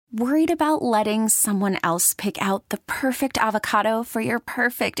Worried about letting someone else pick out the perfect avocado for your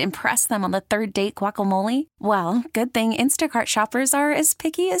perfect impress them on the third date guacamole? Well, good thing Instacart shoppers are as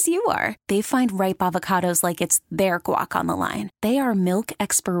picky as you are. They find ripe avocados like it's their guac on the line. They are milk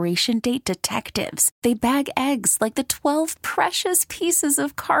expiration date detectives. They bag eggs like the 12 precious pieces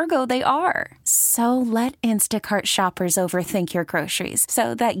of cargo they are. So let Instacart shoppers overthink your groceries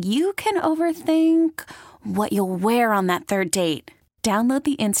so that you can overthink what you'll wear on that third date. Download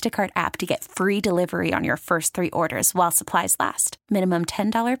the Instacart app to get free delivery on your first 3 orders while supplies last. Minimum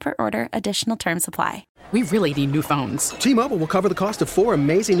 $10 per order. Additional terms apply. We really need new phones. T-Mobile will cover the cost of 4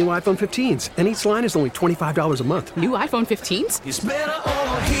 amazing new iPhone 15s, and each line is only $25 a month. New iPhone 15s? It's better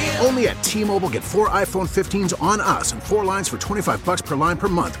over here. Only at T-Mobile, get 4 iPhone 15s on us and 4 lines for $25 per line per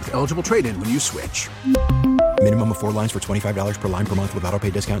month with eligible trade-in when you switch. Minimum of 4 lines for $25 per line per month with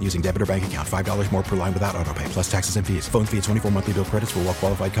autopay discount using debit or bank account. $5 more per line without autopay, plus taxes and fees. Phone fee at 24 monthly bill credits for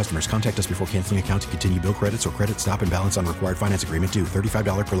well-qualified customers. Contact us before canceling account to continue bill credits or credit stop and balance on required finance agreement due.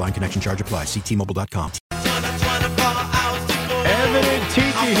 $35 per line connection charge applies. See T-Mobile.com. Evan and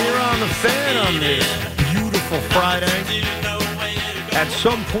Tiki here on the Fan on this beautiful Friday. At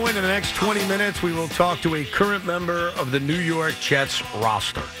some point in the next 20 minutes, we will talk to a current member of the New York Jets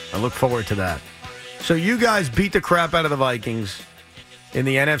roster. I look forward to that. So you guys beat the crap out of the Vikings in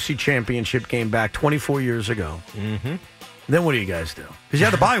the NFC Championship game back 24 years ago. Mm-hmm. Then what do you guys do? Because you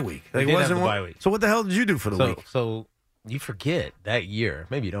had the bye week. We did have the bye week. So what the hell did you do for the week? So you forget that year.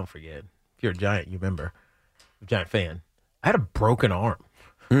 Maybe you don't forget. If you're a Giant, you remember. A Giant fan. I had a broken arm.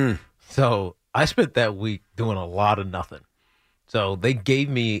 So I spent that week doing a lot of nothing. So they gave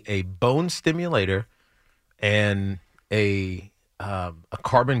me a bone stimulator and a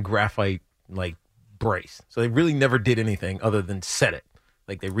carbon graphite brace. So they really never did anything other than set it.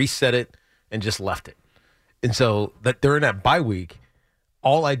 They reset it and just left it. And so that during that bye week,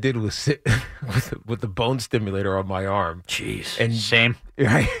 all I did was sit with the bone stimulator on my arm. Jeez. And Same.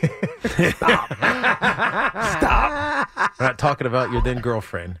 Right? Stop. We're not talking about your then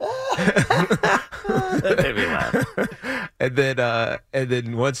girlfriend. That made me laugh. And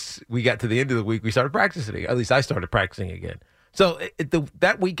then once we got to the end of the week, we started practicing. At least I started practicing again. So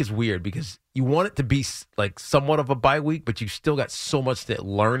that week is weird because you want it to be like somewhat of a bye week, but you still got so much to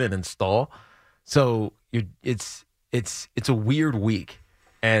learn and install. So it's a weird week,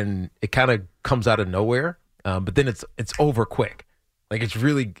 and it kind of comes out of nowhere. But then it's over quick. It's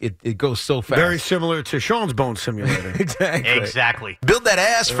really it goes so fast. Very similar to Sean's bone simulator. Exactly. Build that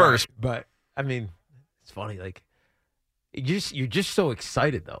ass first. But I mean, it's funny. You're just so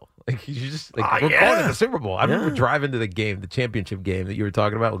excited though. We're going to the Super Bowl. I remember driving to the game, the championship game that you were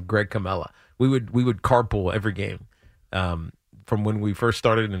talking about with Greg Camella. We would carpool every game from when we first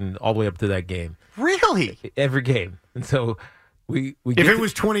started and all the way up to that game. Really? Every game. And so we if it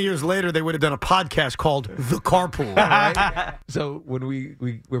was 20 years later, they would have done a podcast called The Carpool. Right? So when we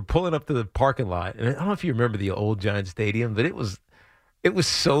were pulling up to the parking lot, and I don't know if you remember the old Giant Stadium, but it was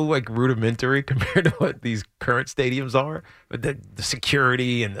so rudimentary compared to what these current stadiums are. But the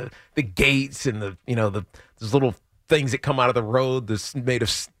security and the gates and those little things that come out of the road that's made of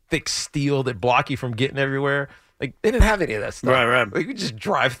thick steel that block you from getting everywhere. They didn't have any of that stuff. Right. You could just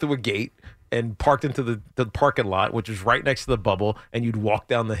drive through a gate and parked into the parking lot, which was right next to the bubble, and you'd walk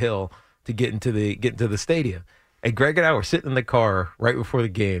down the hill to get into the stadium. And Greg and I were sitting in the car right before the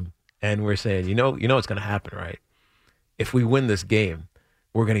game, and we're saying, you know what's going to happen, right? If we win this game,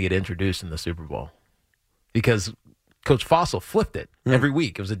 we're going to get introduced in the Super Bowl. Because Coach Fossil flipped it every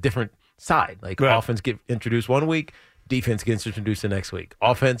week. It was a different side. Offense get introduced one week, defense gets introduced the next week.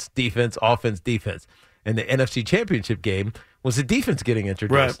 Offense, defense, offense, defense. And the NFC Championship game was the defense getting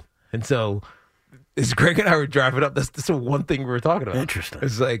introduced. Right. And so as Greg and I were driving up, that's the one thing we were talking about. Interesting.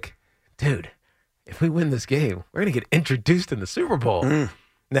 It's dude, if we win this game, we're going to get introduced in the Super Bowl.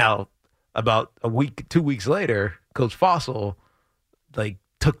 Now, about 2 weeks later, Coach Fossil,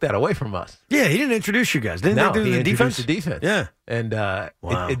 took that away from us. Yeah, he didn't introduce you guys. Didn't they do the defense? The defense. Yeah. And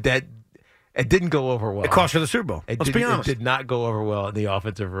wow. It didn't go over well. It cost you the Super Bowl. Let's be honest. It did not go over well in the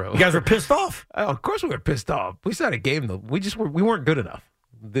offensive room. You guys were pissed off. Oh, of course we were pissed off. We still had a game, though. We weren't good enough.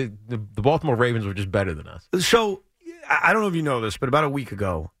 The Baltimore Ravens were just better than us. So, I don't know if you know this, but about a week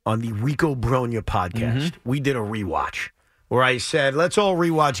ago on the Rico Bronya podcast, we did a rewatch where I said, let's all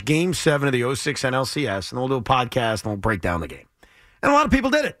rewatch Game 7 of the 06 NLCS, and we'll do a podcast, and we'll break down the game. And a lot of people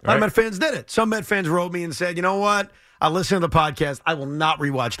did it. A lot of Met fans did it. Some Met fans wrote me and said, you know what? I listened to the podcast. I will not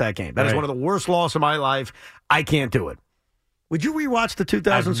rewatch that game. That is one of the worst losses of my life. I can't do it. Would you rewatch the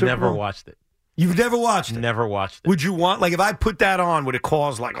 2000 Super Bowl? I've never watched it. You've never watched it? Never watched it. Would you want, if I put that on, would it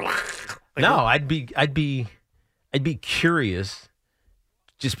cause no, I'd be curious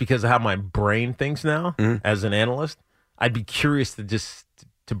just because of how my brain thinks now as an analyst, I'd be curious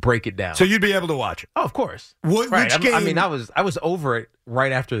to break it down. So you'd be able to watch it? Oh, of course. Which game? I mean, I was over it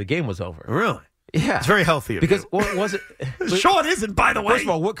right after the game was over. Really? Yeah. It's very healthy of because you. what was it? Sean isn't, by the way. First of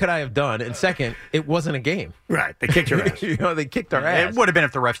all, what could I have done? And second, it wasn't a game. Right. They kicked your ass. They kicked our ass. It would have been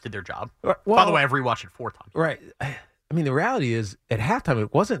if the refs did their job. Well, by the way, I've rewatched it 4 times. Right. I mean, the reality is, at halftime,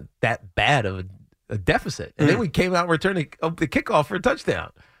 it wasn't that bad of a deficit. And then we came out and returned the kickoff for a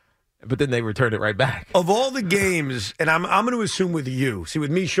touchdown. But then they returned it right back. Of all the games, and I'm going to assume with you, see,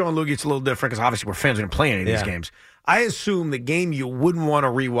 with me, Sean Lugie, it's a little different because obviously we're fans and play any of these games. I assume the game you wouldn't want to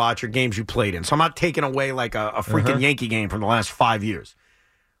rewatch are games you played in. So I'm not taking away like a freaking Yankee game from the last 5 years.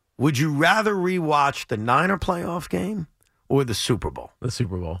 Would you rather rewatch the Niner playoff game or the Super Bowl? The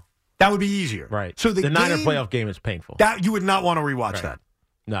Super Bowl. That would be easier. Right. So the Niner playoff game is painful. That you would not want to rewatch that.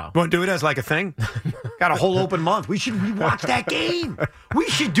 No. You want to do it as like a thing? Got a whole open month. We should rewatch that game. We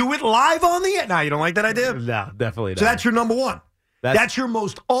should do it live on the air. No, you don't like that idea? No, definitely not. So that's your number one. That's your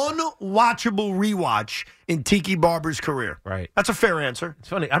most unwatchable rewatch in Tiki Barber's career. Right. That's a fair answer. It's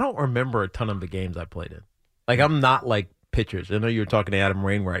funny. I don't remember a ton of the games I played in. Like, I'm not like pitchers. I know you were talking to Adam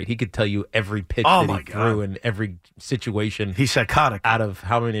Wainwright. He could tell you every pitch that he threw in every situation. He's psychotic. Out of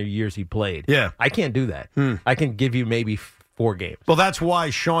how many years he played. Yeah. I can't do that. I can give you maybe 4 games. Well, that's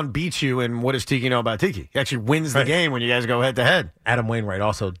why Sean beats you in What Does Tiki Know About Tiki? He actually wins the game when you guys go head-to-head. Adam Wainwright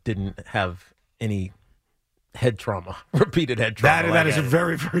also didn't have any head trauma, repeated head trauma. That is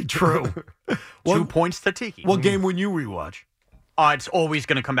very, very true. 2 points to Tiki. What game would you rewatch? It's always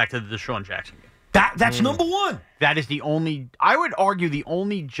going to come back to the Deshaun Jackson game. That's number one. That is the only, I would argue, the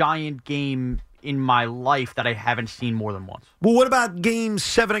only Giant game in my life that I haven't seen more than once. Well, what about Game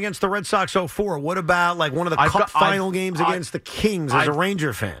 7 against the Red Sox 04? What about like one of the final games against the Kings as a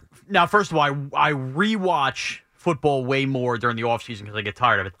Ranger fan? Now, first of all, I rewatch football way more during the offseason because I get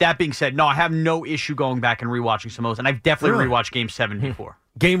tired of it. That being said, no, I have no issue going back and rewatching some of those, and I've definitely rewatched Game 7 before.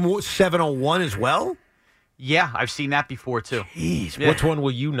 Game 701 as well? Yeah, I've seen that before, too. Jeez. Yeah. Which one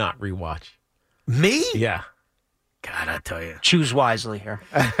will you not rewatch? Me? Yeah. God, I tell you. Choose wisely here.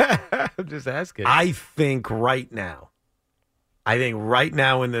 I'm just asking. I think right now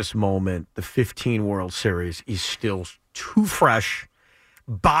in this moment, the 15 World Series is still too fresh.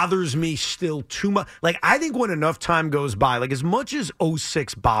 Bothers me still too much. Like, I think when enough time goes by, like as much as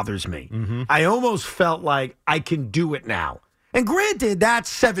 06 bothers me, I almost felt like I can do it now. And granted, that's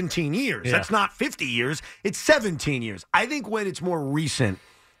 17 years. Yeah. That's not 50 years. It's 17 years. I think when it's more recent,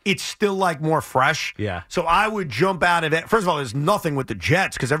 it's still like more fresh. Yeah. So I would jump out of it. First of all, there's nothing with the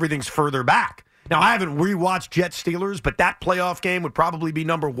Jets because everything's further back. Now, I haven't rewatched Jets Steelers, but that playoff game would probably be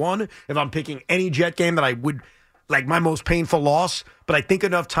number one if I'm picking any Jet game that I would, like my most painful loss. But I think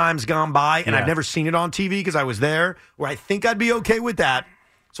enough time's gone by, and I've never seen it on TV because I was there, where I think I'd be okay with that.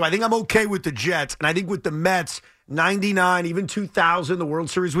 So I think I'm okay with the Jets. And I think with the Mets, 99, even 2000, the World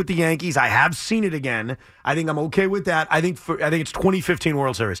Series with the Yankees, I have seen it again. I think I'm okay with that. I think it's 2015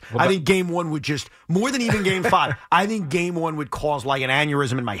 World Series. I think Game 1 would just, more than even Game 5, I think Game 1 would cause like an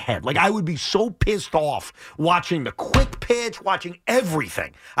aneurysm in my head. Like I would be so pissed off watching the quick pitch, watching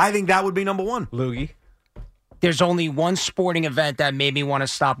everything. I think that would be number one. Loogie? There's only one sporting event that made me want to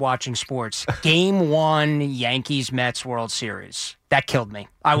stop watching sports. Game 1, Yankees-Mets World Series. That killed me.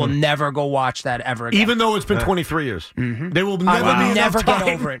 I will never go watch that ever again. Even though it's been 23 years. There will never I be will enough never time.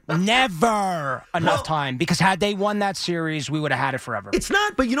 get over it. Never enough time. Because had they won that series, we would have had it forever. It's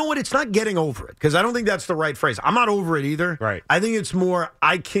not, but you know what? It's not getting over it because I don't think that's the right phrase. I'm not over it either. Right. I think it's more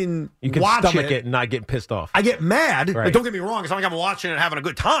you can watch stomach it and not get pissed off. I get mad. Right. Like, don't get me wrong. It's not like I'm watching it and having a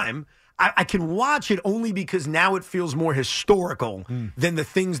good time. I can watch it only because now it feels more historical than the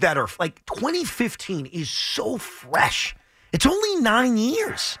things that are like 2015 is so fresh. It's only 9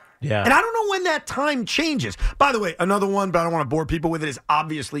 years. Yeah. And I don't know when that time changes. By the way, another one, but I don't want to bore people with it, is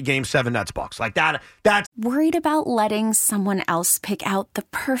obviously Game 7 Nets Bucks. Like that's Worried about letting someone else pick out the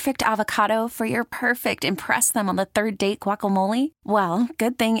perfect avocado for your perfect impress them on the third date guacamole? Well,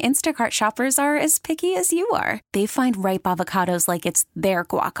 good thing Instacart shoppers are as picky as you are. They find ripe avocados like it's their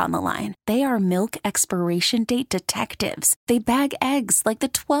guac on the line. They are milk expiration date detectives. They bag eggs like the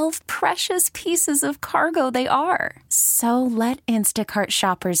 12 precious pieces of cargo they are. So let Instacart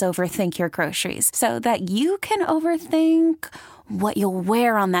shoppers overthink your groceries so that you can overthink what you'll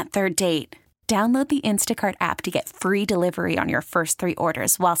wear on that third date. Download the Instacart app to get free delivery on your first 3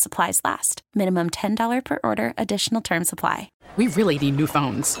 orders while supplies last. Minimum $10 per order. Additional terms apply. We really need new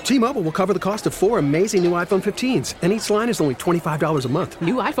phones. T-Mobile will cover the cost of 4 amazing new iPhone 15s, and each line is only $25 a month.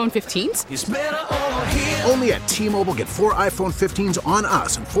 New iPhone 15s? Only at T-Mobile, get 4 iPhone 15s on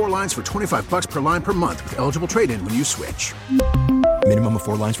us and 4 lines for $25 per line per month with eligible trade-in when you switch. Minimum of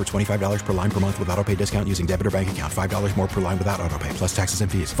 4 lines for $25 per line per month with auto pay discount using debit or bank account. $5 more per line without auto pay, plus taxes and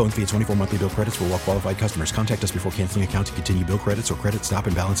fees. Phone fee at 24 monthly bill credits for well-qualified customers. Contact us before canceling account to continue bill credits or credit stop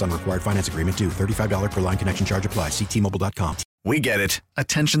and balance on required finance agreement due. $35 per line connection charge applies. See T-Mobile.com. We get it.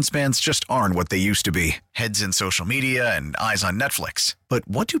 Attention spans just aren't what they used to be. Heads in social media and eyes on Netflix. But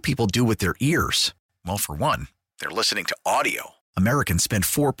what do people do with their ears? Well, for one, they're listening to audio. Americans spend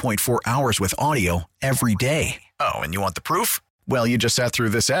 4.4 hours with audio every day. Oh, and you want the proof? Well, you just sat through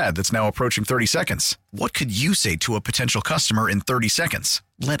this ad that's now approaching 30 seconds. What could you say to a potential customer in 30 seconds?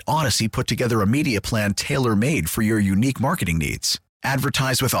 Let Odyssey put together a media plan tailor-made for your unique marketing needs.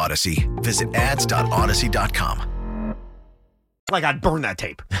 Advertise with Odyssey. Visit ads.odyssey.com. Like I'd burn that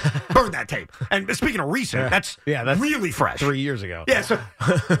tape. Burn that tape. And speaking of recent, that's really fresh. 3 years ago. Yeah. So,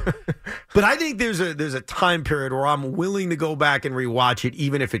 but I think there's a time period where I'm willing to go back and rewatch it,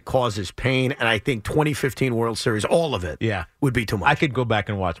 even if it causes pain. And I think 2015 World Series, all of it, would be too much. I could go back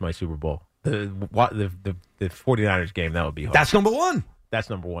and watch my Super Bowl. The 49ers game, that would be hard. That's number one. That's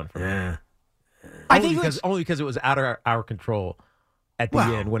number one for me. Yeah. Only because it was out of our control. At the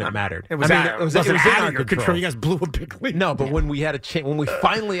end, when it mattered, it was out of your control. You guys blew a big lead. No, but when we had a chance, when we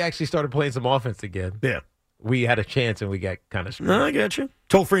finally actually started playing some offense again, we had a chance and we got kind of screwed. I get you.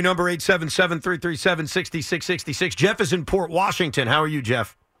 Toll free number 877-337-6666. Jeff is in Port Washington. How are you,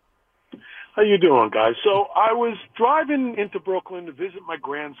 Jeff? How you doing, guys? So I was driving into Brooklyn to visit my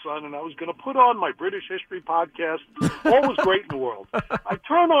grandson, and I was going to put on my British history podcast. All was great in the world. I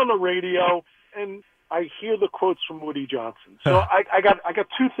turn on the radio and I hear the quotes from Woody Johnson. So I got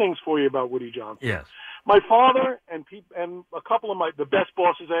two things for you about Woody Johnson. Yes. My father and a couple of the best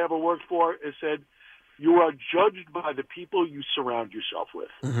bosses I ever worked for has said, you are judged by the people you surround yourself with.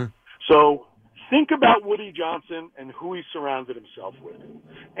 Mm-hmm. So think about Woody Johnson and who he surrounded himself with.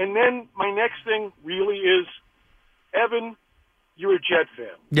 And then my next thing really is, Evan, you're a Jet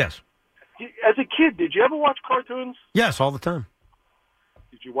fan. Yes. As a kid, did you ever watch cartoons? Yes, all the time.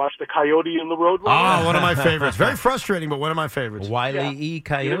 Did you watch the Coyote and the Roadrunner? Oh, one of my favorites. Very frustrating, but one of my favorites. Wile E.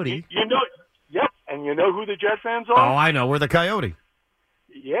 Coyote. You know, yep. And you know who the Jet fans are? Oh, I know. We're the Coyote.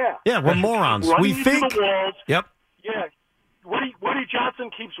 Yeah. Yeah, we're morons. We think. The walls. Yep. Yeah. Woody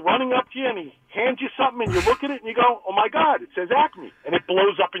Johnson keeps running up to you, and he hands you something, and you look at it, and you go, oh, my God, it says Acme. And it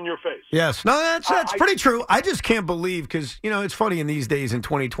blows up in your face. Yes. No, that's pretty true. I just can't believe, because, it's funny in these days in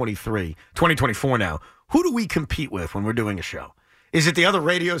 2024 now, who do we compete with when we're doing a show? Is it the other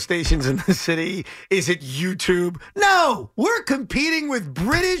radio stations in the city? Is it YouTube? No, we're competing with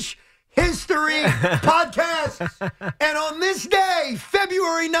British history podcasts. And on this day,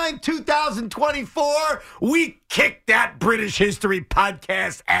 February 9th, 2024, we kicked that British history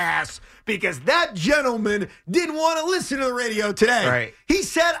podcast ass because that gentleman didn't want to listen to the radio today. Right. He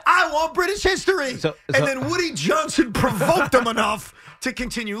said, I want British history. And then Woody Johnson provoked him enough to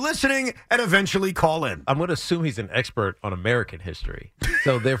continue listening and eventually call in. I'm going to assume he's an expert on American history.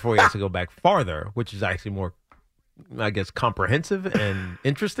 So therefore, he has to go back farther, which is actually more, I guess, comprehensive and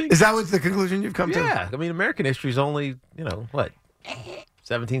interesting. Is that what's the conclusion you've come to? Yeah. I mean, American history is only,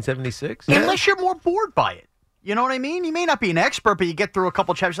 1776? Unless you're more bored by it. You know what I mean? You may not be an expert, but you get through a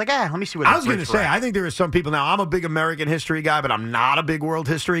couple chapters like, let me see what I was going to say, I think there are some people now, I'm a big American history guy, but I'm not a big world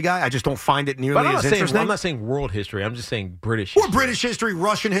history guy. I just don't find it nearly as interesting. I'm not saying world history. I'm just saying British history. Or British history,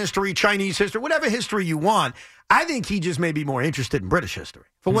 Russian history, Chinese history, whatever history you want. I think he just may be more interested in British history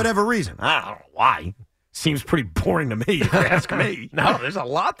for whatever reason. I don't know why. Seems pretty boring to me, if you ask me. No, there's a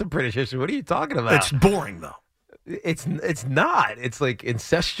lot to British history. What are you talking about? It's boring, though. It's not. It's like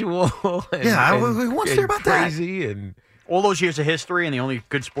incestual. We want to hear about crazy and all those years of history, and the only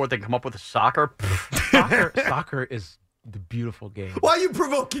good sport they can come up with is soccer. Soccer is the beautiful game. Why are you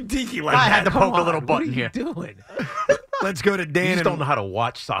provoking Tiki like I that? had to poke a little button what are here. You doing? Let's go to Dan. You just don't know how to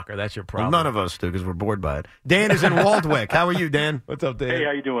watch soccer. That's your problem. Well, none of us do because we're bored by it. Dan is in Waldwick. How are you, Dan? What's up, Dan? Hey,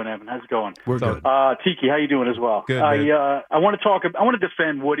 how you doing, Evan? How's it going? We're good. Tiki, how you doing as well? Good. I want to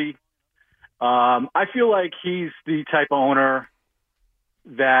defend Woody. I feel like he's the type of owner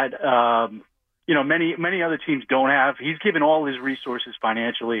that many other teams don't have. He's given all his resources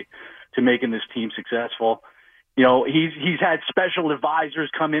financially to making this team successful. He's had special advisors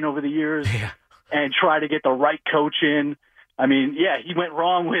come in over the years and try to get the right coach in. I mean, he went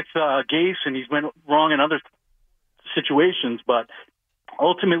wrong with Gase, and he's went wrong in other situations, but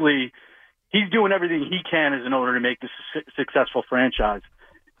ultimately he's doing everything he can as an owner to make this a successful franchise.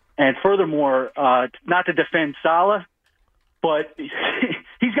 And furthermore, not to defend Saleh, but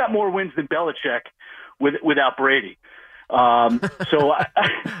he's got more wins than Belichick without Brady. He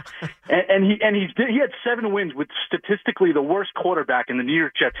had 7 wins with statistically the worst quarterback in the New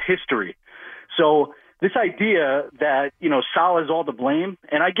York Jets history. So this idea that, Salah's all to blame,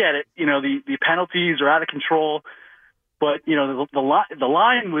 and I get it, the penalties are out of control, but, the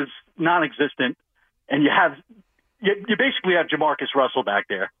line was non-existent, and you basically have Jamarcus Russell back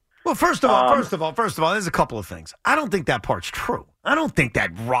there. Well, first of all, there's a couple of things. I don't think that part's true. I don't think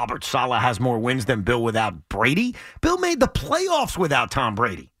that Robert Saleh has more wins than Bill without Brady. Bill made the playoffs without Tom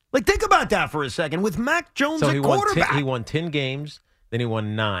Brady. Like, think about that for a second. With Mac Jones at quarterback. He won 10 games, then he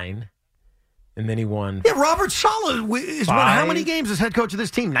won 9, and then he won. Yeah, Robert Saleh has won how many games as head coach of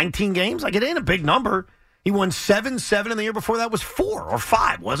this team? 19 games? Like, it ain't a big number. He won 7, and the year before that was 4 or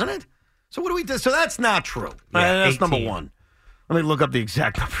 5, wasn't it? So what do we do? So that's not true. Yeah, that's 18. number one. Let me look up the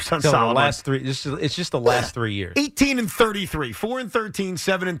exact numbers on So Saleh. the last 3. It's just the last 3 years. 18 and 33, 4 and 13,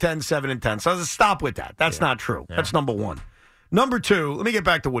 7 and 10, 7 and 10. So let's stop with that. That's not true. Yeah. That's number one. Number two, let me get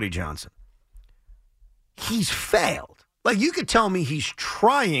back to Woody Johnson. He's failed. Like, you could tell me he's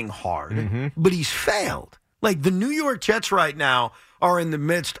trying hard, but he's failed. Like, the New York Jets right now are in the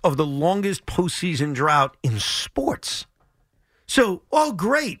midst of the longest postseason drought in sports. So, oh,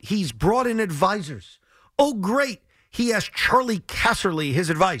 great, he's brought in advisors. Oh, great, he asked Charlie Casserly his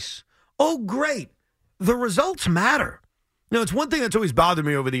advice. Oh, great, the results matter. Now, it's one thing that's always bothered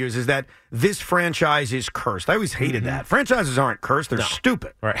me over the years is that this franchise is cursed. I always hated that. Franchises aren't cursed. They're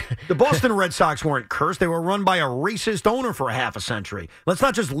stupid. Right. The Boston Red Sox weren't cursed. They were run by a racist owner for a half a century. Let's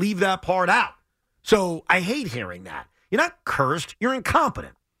not just leave that part out. So I hate hearing that. You're not cursed. You're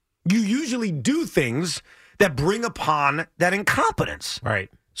incompetent. You usually do things that bring upon that incompetence. Right.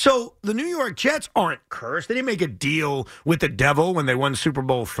 So the New York Jets aren't cursed. They didn't make a deal with the devil when they won Super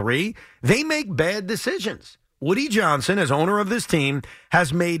Bowl III. They make bad decisions. Woody Johnson, as owner of this team,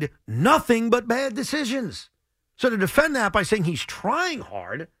 has made nothing but bad decisions. So to defend that by saying he's trying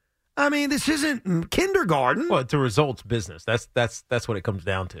hard, I mean, this isn't kindergarten. Well, it's a results business. That's what it comes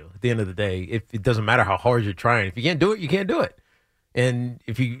down to. At the end of the day, it doesn't matter how hard you're trying. If you can't do it, you can't do it. And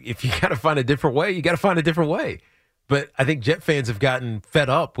if you got to find a different way, you got to find a different way. But I think Jet fans have gotten fed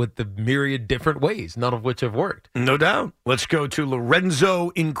up with the myriad different ways, none of which have worked. No doubt. Let's go to Lorenzo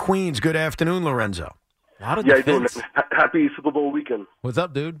in Queens. Good afternoon, Lorenzo. Yeah, doing happy Super Bowl weekend. What's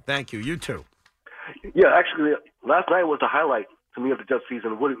up, dude? Thank you. You too. Yeah, actually, last night was the highlight to me of the Jets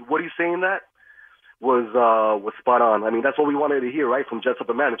season. What are you saying that was spot on. I mean, that's what we wanted to hear, right, from Jets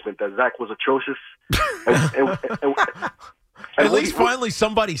upper management, that Zach was atrocious. At least finally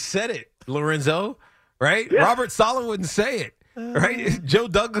somebody said it, Lorenzo, right? Yeah. Robert Saleh wouldn't say it. Right? Joe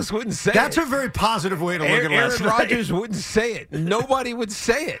Douglas wouldn't say That's it. a very positive way to look at last Aaron night. Rodgers wouldn't say it. Nobody would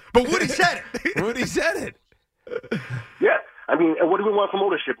say it. But Woody said it. Woody said it. Yeah. I mean, and what do we want from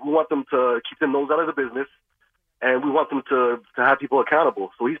ownership? We want them to keep their nose out of the business, and we want them to have people accountable.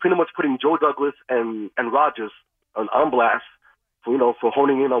 So he's pretty much putting Joe Douglas and Rodgers on blast for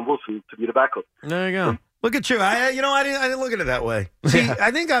honing in on Wilson to be the backup. There you go. Look at you. I didn't look at it that way. See,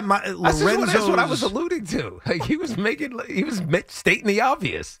 I think Lorenzo's... That's what I was alluding to. Like he was stating the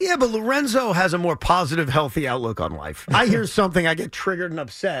obvious. Yeah, but Lorenzo has a more positive, healthy outlook on life. I hear something, I get triggered and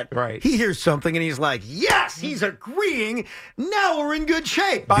upset. Right. He hears something, and he's like, yes, he's agreeing. Now we're in good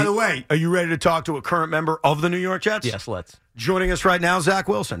shape. By the way, are you ready to talk to a current member of the New York Jets? Yes, let's. Joining us right now, Zach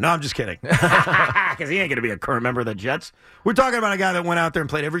Wilson. No, I'm just kidding. Because he ain't going to be a current member of the Jets. We're talking about a guy that went out there and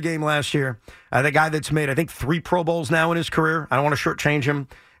played every game last year. The guy that's made, I think, 3 Pro Bowls now in his career. I don't want to shortchange him.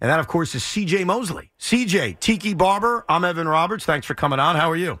 And that, of course, is C.J. Mosley. C.J., Tiki Barber. I'm Evan Roberts. Thanks for coming on. How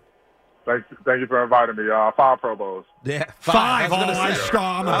are you? Thank you for inviting me. 5 Pro Bowls. Yeah, 5. I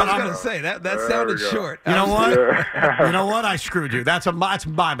was going to say that sounded short. You know what? Yeah. You know what? I screwed you. That's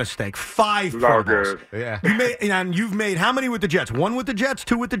my mistake. 5 Pro Bowls. Yeah. You've made how many with the Jets? 1 with the Jets,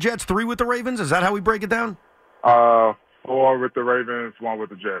 2 with the Jets, 3 with the Ravens? Is that how we break it down? 4 with the Ravens, 1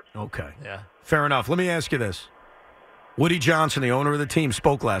 with the Jets. Okay. Yeah. Fair enough. Let me ask you this. Woody Johnson, the owner of the team,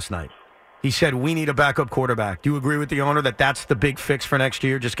 spoke last night. He said, we need a backup quarterback. Do you agree with the owner that that's the big fix for next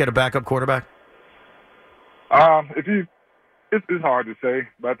year? Just get a backup quarterback? It's hard to say,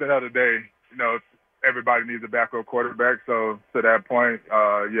 but at the end of the day, everybody needs a backup quarterback. So to that point,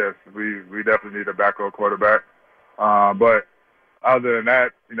 yes, we definitely need a backup quarterback. But other than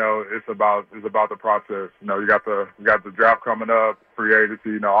that, it's about the process. You got the draft coming up, free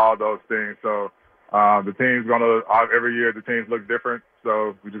agency, all those things. So the team's every year the teams look different.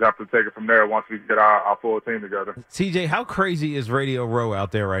 So we just have to take it from there once we get our full team together. CJ, how crazy is Radio Row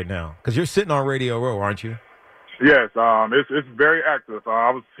out there right now? Because you're sitting on Radio Row, aren't you? Yes, it's very active.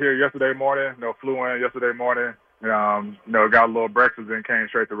 I was here yesterday morning, flew in yesterday morning, got a little breakfast and came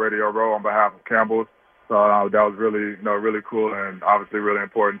straight to Radio Row on behalf of Campbell's. So that was really, really cool and obviously really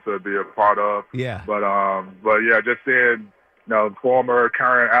important to be a part of. Yeah. But yeah, just seeing, former,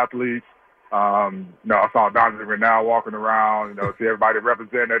 current athletes, I saw Donovan now walking around, see everybody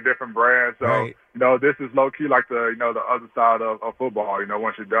representing their different brands. So, this is low key like the other side of football.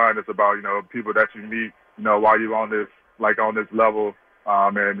 Once you're done, it's about, people that you meet, while you're on this level,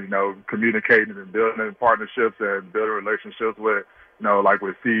 and, communicating and building partnerships and building relationships with, like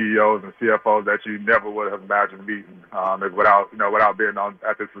with CEOs and CFOs that you never would have imagined meeting, without being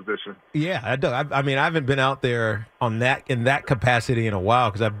at this position. Yeah, I do. I mean, I haven't been out there in that capacity in a while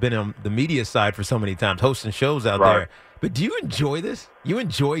because I've been on the media side for so many times, hosting shows out there. But do you enjoy this? You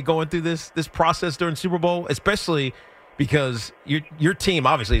enjoy going through this process during Super Bowl, especially because your team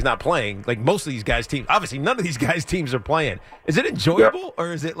obviously is not playing. Like most of these guys' teams, obviously none of these guys' teams are playing. Is it enjoyable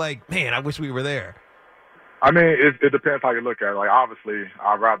or is it like, man, I wish we were there? I mean, it depends how you look at it. Like, obviously,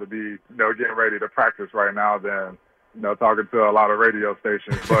 I'd rather be, getting ready to practice right now than, talking to a lot of radio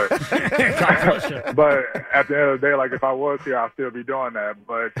stations. But but at the end of the day, like, if I was here, I'd still be doing that.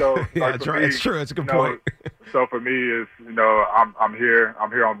 But so, yeah, like, that's right. It's true. It's a good point. So for me, it's, I'm here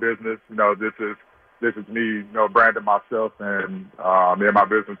on business. This is me, branding myself and me and my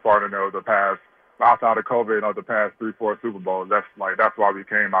business partner, the past. Outside of COVID, the past 3-4 Super Bowls, that's why we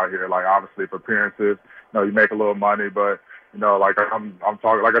came out here. Like, obviously for appearances, you make a little money, but like I'm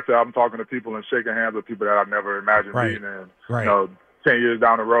talking, like I said, I'm talking to people and shaking hands with people that I've never imagined meeting, and 10 years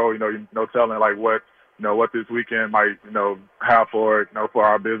down the road, telling like what this weekend might have for for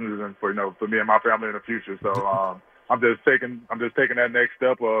our business and for for me and my family in the future. So I'm just taking that next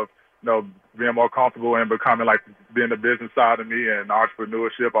step of being more comfortable and becoming like being the business side of me and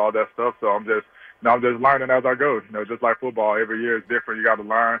entrepreneurship, all that stuff. So I'm just learning as I go. Just like football, every year is different. You got to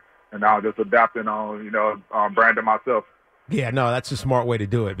learn, and now I'm just adapting on, branding myself. Yeah, no, that's a smart way to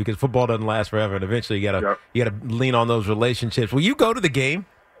do it because football doesn't last forever, and eventually you gotta lean on those relationships. Will you go to the game?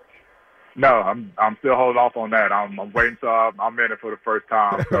 No, I'm still holding off on that. I'm waiting till I'm in it for the first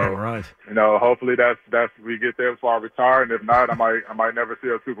time. So right. Hopefully that's we get there before I retire, and if not, I might never see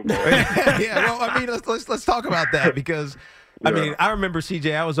a Super Bowl. Yeah, well, I mean, let's talk about that because. I mean, I remember,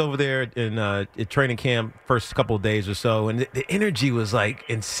 CJ, I was over there in at training camp first couple of days or so, and the energy was, like,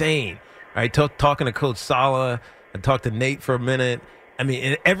 insane, right? Talking to Coach Saleh, I talked to Nate for a minute. I mean,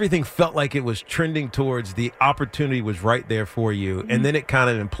 and everything felt like it was trending towards the opportunity was right there for you, and then it kind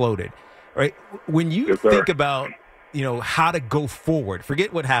of imploded, right? When you think about, how to go forward,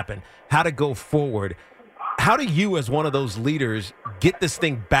 forget what happened, how to go forward, how do you as one of those leaders get this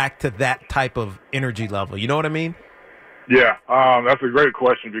thing back to that type of energy level? You know what I mean? Yeah, that's a great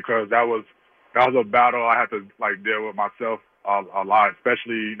question because that was a battle I had to deal with myself a lot,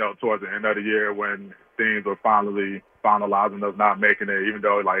 especially towards the end of the year when things were finally finalizing us not making it. Even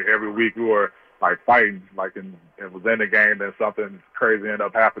though every week we were fighting, and it was in the game, then something crazy ended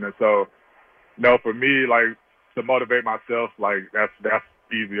up happening. So, for me, to motivate myself, that's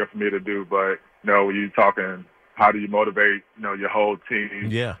easier for me to do. But when you're talking, how do you motivate your whole team?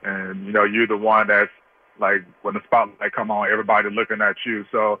 Yeah, and you're the one that's when the spotlight come on, everybody looking at you.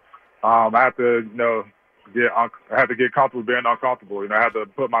 So I have to, I have to get comfortable being uncomfortable. I have to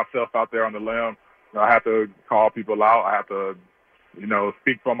put myself out there on the limb. I have to call people out. I have to,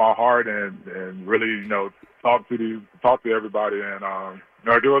 speak from my heart and really, talk to everybody. And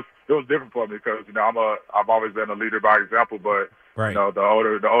it was different for me because I've always been a leader by example. But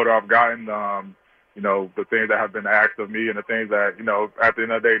the older I've gotten, the things that have been asked of me and the things that at the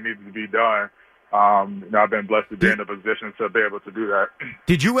end of the day needed to be done. I've been blessed to be in a position to be able to do that.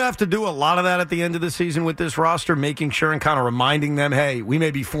 Did you have to do a lot of that at the end of the season with this roster, making sure and kind of reminding them, hey, we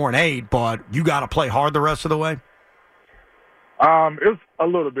may be 4-8, but you got to play hard the rest of the way? It was a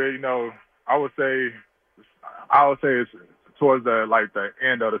little bit, I would say it's towards the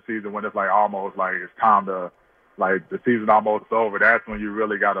end of the season when it's almost it's time to the season almost over. That's when you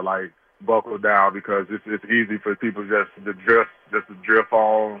really got to buckle down because it's easy for people just to drift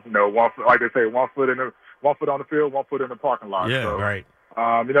on, one foot, like they say, one foot on the field, 1 foot in the parking lot. Yeah, so, right.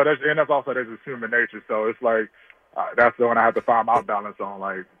 That's also just human nature. So it's that's when I have to find my balance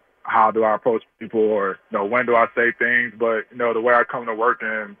on how do I approach people or when do I say things, but the way I come to work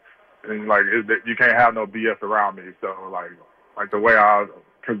and you can't have no BS around me. So the way I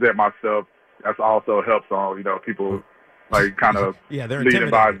present myself, that's also helps on people. Kind of they're leading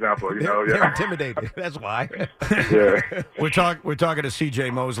by example, They're intimidated. That's why. Yeah. We're talking to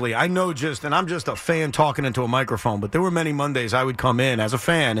CJ Mosley. I know and I'm just a fan talking into a microphone, but there were many Mondays I would come in as a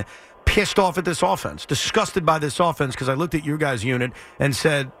fan pissed off at this offense, disgusted by this offense because I looked at your guys' unit and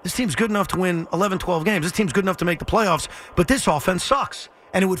said, this team's good enough to win 11, 12 games. This team's good enough to make the playoffs, but this offense sucks.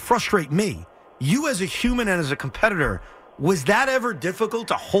 And it would frustrate me. You as a human and as a competitor, was that ever difficult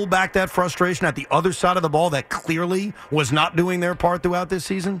to hold back that frustration at the other side of the ball that clearly was not doing their part throughout this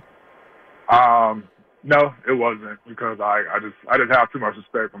season? No, it wasn't because I just have too much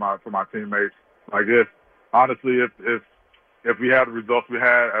respect for my teammates. Like if we had the results we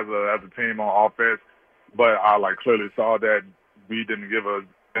had as a team on offense, but I clearly saw that we didn't give a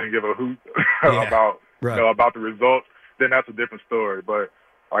hoot about about the results, then that's a different story. But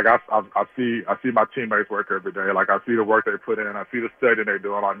I see my teammates work every day. I see the work they put in. I see the studying they're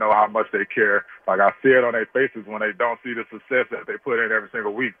doing. I know how much they care. I see it on their faces when they don't see the success that they put in every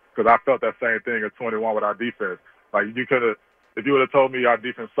single week. Because I felt that same thing at 21 with our defense. If you would have told me our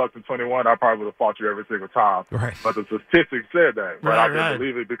defense sucked in 21, I probably would have fought you every single time. Right. But the statistics said that. But I didn't right.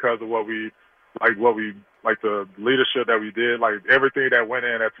 believe it because of the leadership that we did. Everything that went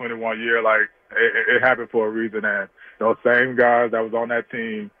in at 21 year, it happened for a reason. And those same guys that was on that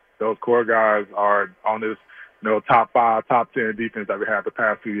team, those core guys are on this, top 5, top 10 defense that we had the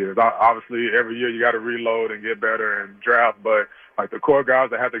past 2 years. Obviously, every year you got to reload and get better and draft. But the core guys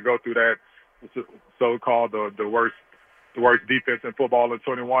that had to go through that so-called the worst defense in football in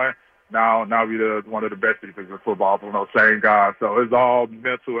 21. Now we one of the best defenses in football from those same guys. So it's all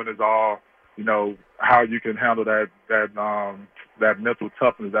mental and it's all how you can handle that mental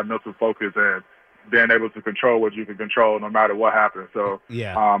toughness, that mental focus, and being able to control what you can control no matter what happens. So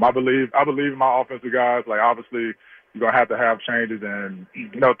I believe in my offensive guys. Obviously you're gonna have to have changes and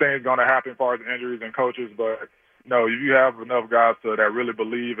things gonna happen as far as injuries and coaches, but if you have enough guys that really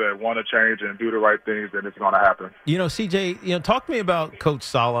believe and want to change and do the right things, then it's going to happen. CJ, talk to me about Coach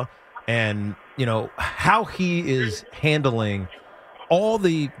Saleh and, how he is handling all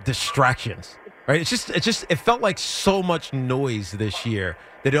the distractions, right? It felt like so much noise this year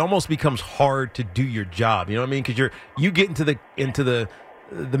that it almost becomes hard to do your job. You know what I mean? Because you get into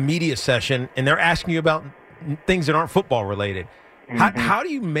the media session and they're asking you about things that aren't football related. How do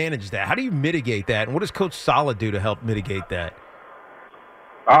you manage that? How do you mitigate that? And what does Coach Saleh do to help mitigate that?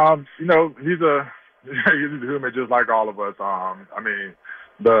 He's a human just like all of us.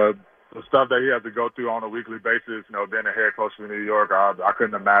 The stuff that he has to go through on a weekly basis, being a head coach in New York, I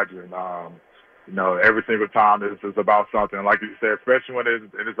couldn't imagine. Every single time it's about something. Like you said, especially when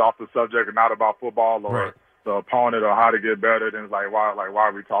it's off the subject and not about football or the opponent or how to get better, then it's why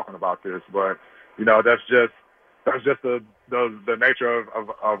are we talking about this? But, that's just the nature of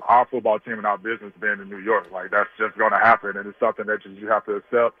our football team and our business being in New York. That's just going to happen, and it's something that you have to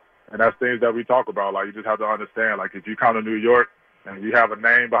accept. And that's things that we talk about. You just have to understand. If you come to New York and you have a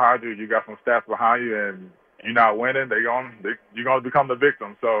name behind you, you got some stats behind you, and you're not winning, you're going to become the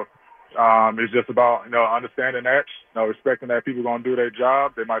victim. So it's just about understanding that, respecting that people are going to do their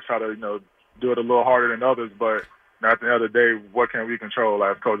job. They might try to do it a little harder than others, but at the end of the day, what can we control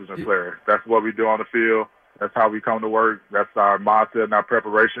as coaches and players? That's what we do on the field. That's how we come to work. That's our mindset and our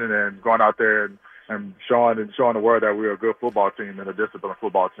preparation, and going out there and showing the world that we're a good football team and a disciplined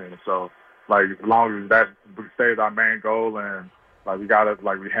football team. So, as long as that stays our main goal, and we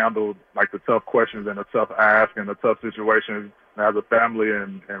handle the tough questions and the tough ask and the tough situations as a family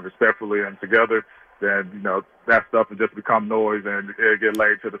and respectfully and together, then that stuff will just become noise and it'll get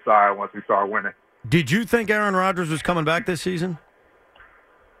laid to the side once we start winning. Did you think Aaron Rodgers was coming back this season?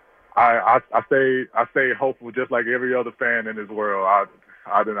 I stay hopeful, just like every other fan in this world.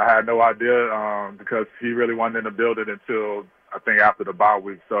 I had no idea because he really wasn't in the building until I think after the bye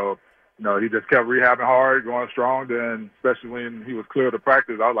week. So, he just kept rehabbing hard, going strong. Then, especially when he was clear to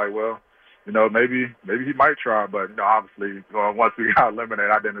practice, I was like, well, maybe he might try. But obviously, once we got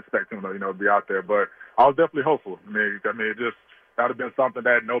eliminated, I didn't expect him to be out there. But I was definitely hopeful. It just that would have been something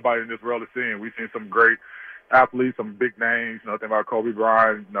that nobody in this world has seen. We've seen some great athletes, some big names, think about Kobe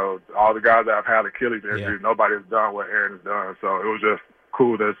Bryant, all the guys that have had Achilles injuries. Yeah. Nobody has done what Aaron has done. So it was just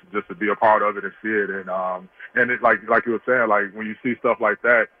cool just to be a part of it and see it. And it, like you were saying, when you see stuff like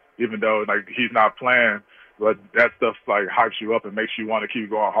that, even though he's not playing, but that stuff hypes you up and makes you want to keep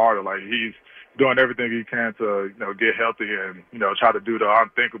going harder. He's doing everything he can to get healthy and try to do the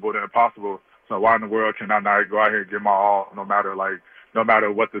unthinkable, the impossible. So why in the world can I not go out here and give my all, no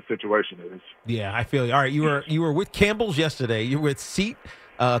matter what the situation is? Yeah, I feel you. All right, you were with Campbell's yesterday. You're with Seat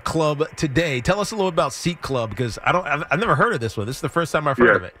Club today. Tell us a little about Seat Club, because I've never heard of this one. This is the first time I've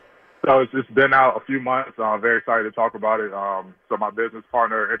heard of it. So it's been out a few months. I'm very excited to talk about it. So my business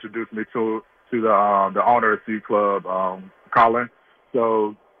partner introduced me to the owner of Seat Club, Colin.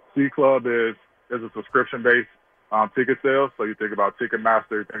 So Seat Club is a subscription-based ticket sales. So you think about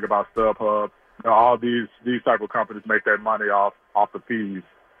Ticketmaster, you think about StubHub. All these type of companies make their money off the fees.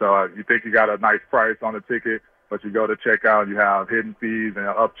 So you think you got a nice price on the ticket, but you go to checkout, you have hidden fees and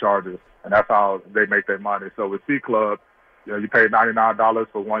upcharges, and that's how they make their money. So with C Club, you pay $99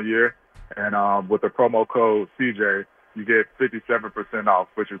 for 1 year, and with the promo code CJ, you get 57% off,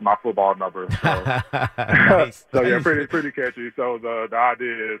 which is my football number. So, Nice. so yeah, pretty catchy. So the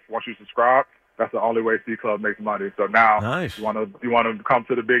idea is once you subscribe, that's the only way C Club makes money. So now you want to come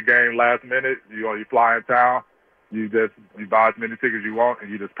to the big game last minute. You fly in town. You buy as many tickets you want,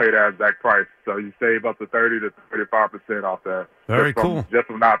 and you just pay that exact price. So you save up to 30 to 35% off that. Very cool. Just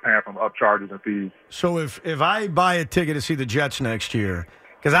from not paying from upcharges and fees. So if I buy a ticket to see the Jets next year,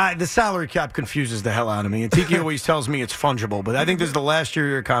 because the salary cap confuses the hell out of me, and Tiki always tells me it's fungible, but I think this is the last year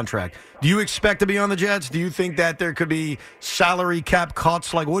of your contract. Do you expect to be on the Jets? Do you think that there could be salary cap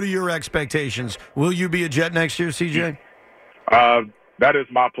cuts? Like, what are your expectations? Will you be a Jet next year, CJ? That is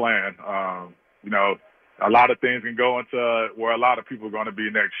my plan. A lot of things can go into where a lot of people are going to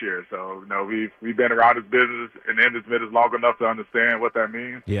be next year. So, we've been around this business and in this business long enough to understand what that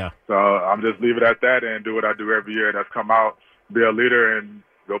means. Yeah. So I'm just leave it at that and do what I do every year. That's come out, be a leader, and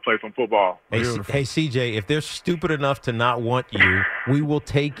go play some football. Hey, CJ, if they're stupid enough to not want you, we will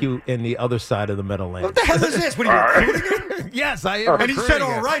take you in the other side of the Meadowlands. What the hell is this? What are you recruiting him? Yes, I am. And he said,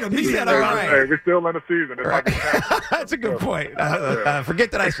 all right. He said, all right. Hey, we're still in the season. That's a good point.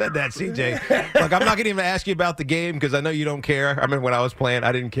 Forget that I said that, CJ. Look, I'm not going to even ask you about the game because I know you don't care. I remember when I was playing,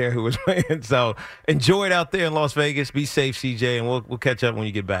 I didn't care who was playing. So enjoy it out there in Las Vegas. Be safe, CJ, and we'll catch up when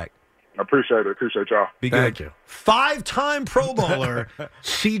you get back. I appreciate it. Appreciate y'all. Be good. Thank you. 5-time Pro Bowler,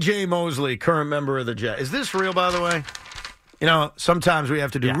 C.J. Mosley, current member of the Jets. Is this real, by the way? Sometimes we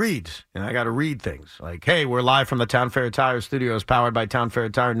have to do reads, and I got to read things. Like, hey, we're live from the Town Fair Tire Studios, powered by Town Fair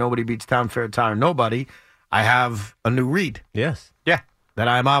Tire. Nobody beats Town Fair Tire. Nobody. I have a new read. Yes. Yeah. That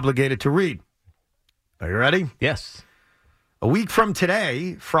I'm obligated to read. Are you ready? Yes. A week from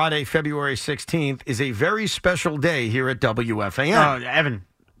today, Friday, February 16th, is a very special day here at WFAN. Evan.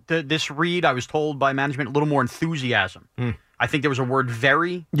 This read, I was told by management, a little more enthusiasm. I think there was a word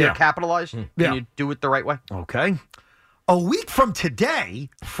very capitalized. Can you do it the right way? Okay. A week from today,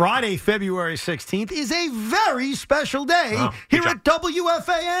 Friday, February 16th, is a very special day here at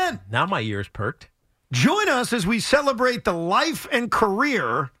WFAN. Now my ears perked. Join us as we celebrate the life and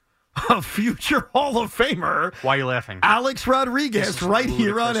career of future Hall of Famer. Why are you laughing? Alex Rodriguez, right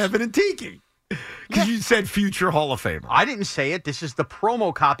here on Evan and Tiki. Because you said future Hall of Famer. I didn't say it. This is the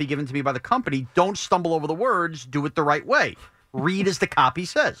promo copy given to me by the company. Don't stumble over the words. Do it the right way. Read as the copy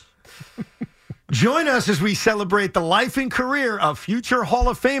says. Join us as we celebrate the life and career of future Hall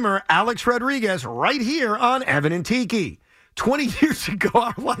of Famer Alex Rodriguez right here on Evan and Tiki. 20 years ago,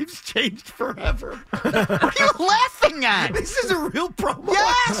 our lives changed forever. What are you laughing at? This is a real promo.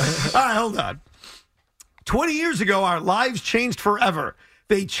 Yes! All right, hold on. 20 years ago, our lives changed forever.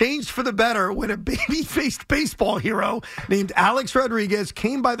 They changed for the better when a baby-faced baseball hero named Alex Rodriguez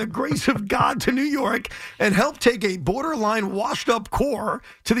came by the grace of God to New York and helped take a borderline washed-up core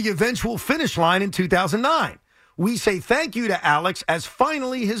to the eventual finish line in 2009. We say thank you to Alex as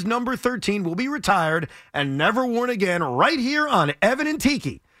finally his number 13 will be retired and never worn again right here on Evan and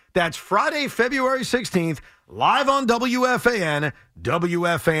Tiki. That's Friday, February 16th, live on WFAN,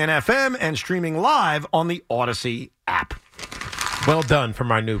 WFAN FM, and streaming live on the Odyssey app. Well done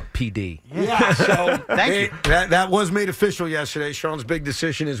from our new PD. Yeah, so thank you. That was made official yesterday. Sean's big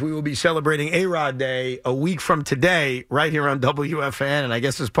decision is we will be celebrating A-Rod Day a week from today right here on WFAN, and I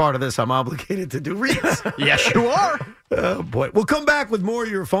guess as part of this, I'm obligated to do reads. Yes, you are. Oh, boy. We'll come back with more of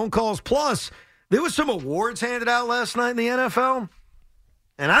your phone calls. Plus, there was some awards handed out last night in the NFL,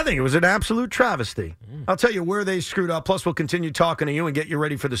 and I think it was an absolute travesty. I'll tell you where they screwed up. Plus, we'll continue talking to you and get you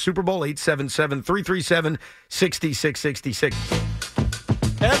ready for the Super Bowl. 877-337-6666.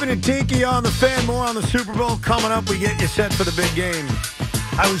 Evan and Tiki on the Fan. More on the Super Bowl coming up. We get you set for the big game.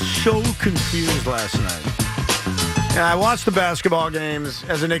 I was so confused last night. And I watched the basketball games.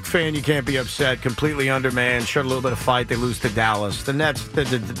 As a Knicks fan, you can't be upset. Completely undermanned. Showed a little bit of fight. They lose to Dallas. The Nets,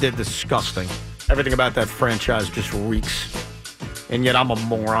 they're disgusting. Everything about that franchise just reeks. And yet I'm a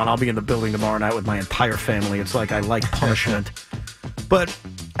moron. I'll be in the building tomorrow night with my entire family. It's like I like punishment. But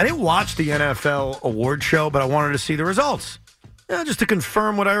I didn't watch the NFL award show, but I wanted to see the results. Just to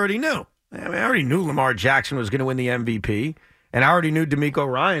confirm what I already knew. I already knew Lamar Jackson was going to win the MVP, and I already knew DeMeco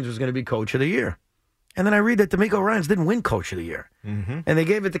Ryans was going to be Coach of the Year. And then I read that DeMeco Ryans didn't win Coach of the Year. And they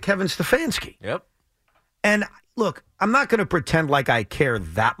gave it to Kevin Stefanski. Yep. And look, I'm not going to pretend like I care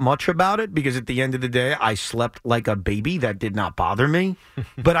that much about it, because at the end of the day, I slept like a baby. That did not bother me.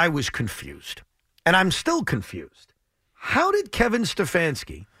 But I was confused. And I'm still confused. How did Kevin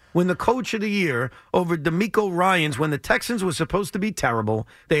Stefanski win the Coach of the Year over DeMeco Ryans when the Texans were supposed to be terrible?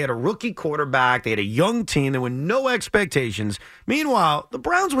 They had a rookie quarterback. They had a young team. There were no expectations. Meanwhile, the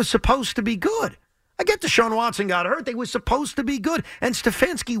Browns were supposed to be good. I get Deshaun Watson got hurt. They were supposed to be good. And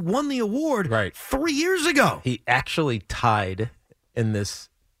Stefanski won the award 3 years ago. He actually tied in this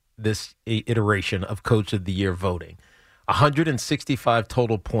iteration of Coach of the Year voting. 165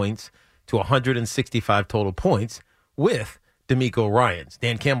 total points to 165 total points with D'Amico Ryans.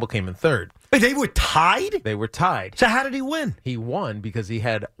 Dan Campbell came in third. They were tied? They were tied. So how did he win? He won because he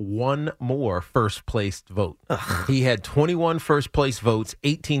had one more first-place vote. He had 21 first-place votes,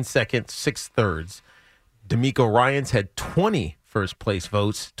 18 seconds, 6 thirds. D'Amico Ryans had 20 first-place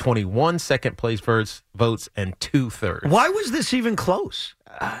votes, 21 second-place votes, and 2 thirds. Why was this even close?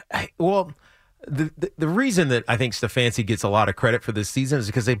 The reason that I think Stefanski gets a lot of credit for this season is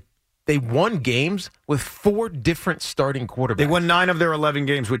because they won games with 4 different starting quarterbacks. They won 9 of their 11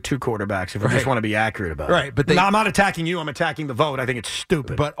 games with 2 quarterbacks, if we just want to be accurate about it. Right, but I'm not attacking you. I'm attacking the vote. I think it's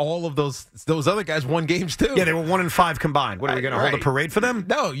stupid. But all of those other guys won games, too. Yeah, they were 1-5 combined. What, are we going to hold a parade for them?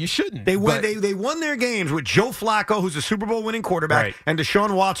 No, you shouldn't. They won their games with Joe Flacco, who's a Super Bowl winning quarterback, and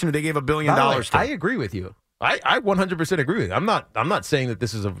Deshaun Watson, who they gave $1 billion to. I agree with you. I 100% agree with you. I'm not saying that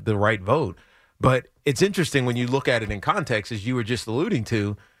this is the right vote, but it's interesting when you look at it in context, as you were just alluding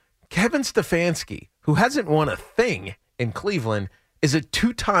to. Kevin Stefanski, who hasn't won a thing in Cleveland, is a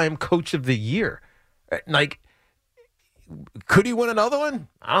 2-time Coach of the Year. Like, could he win another one?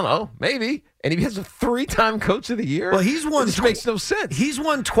 I don't know, maybe. And he has a 3-time Coach of the Year. Well, he's won. This makes no sense. He's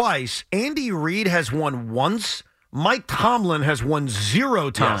won twice. Andy Reid has won once. Mike Tomlin has won 0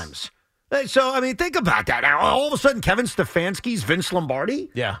 times. Yes. So, I mean, think about that. Now, all of a sudden, Kevin Stefanski's Vince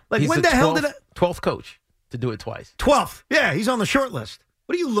Lombardi? Yeah. Like, he's when the hell 12th coach to do it twice. 12th. Yeah, he's on the short list.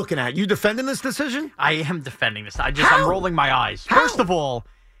 What are you looking at? You defending this decision? I am defending this. I'm rolling my eyes. How? First of all,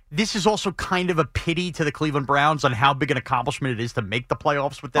 this is also kind of a pity to the Cleveland Browns on how big an accomplishment it is to make the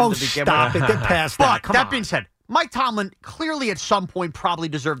playoffs with them to begin stop with. it. Get past that. But that being said, Mike Tomlin clearly at some point probably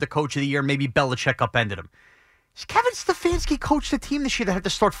deserved the Coach of the Year. Maybe Belichick upended him. Kevin Stefanski coached a team this year that had to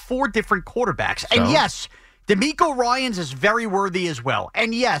start 4 different quarterbacks. And yes, D'Amico Ryans is very worthy as well.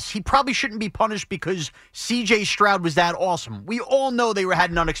 And yes, he probably shouldn't be punished because C.J. Stroud was that awesome. We all know they had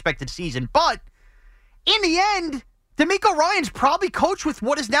an unexpected season. But in the end, D'Amico Ryans probably coached with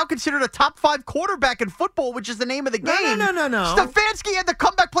what is now considered a top 5 quarterback in football, which is the name of the game. No. Stefanski had the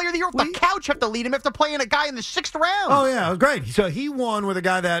comeback player of the year off the couch have to lead him after playing a guy in the 6th round. Oh, yeah, great. So he won with a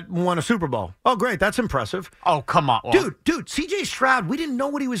guy that won a Super Bowl. Oh, great. That's impressive. Oh, come on. Dude, C.J. Stroud, we didn't know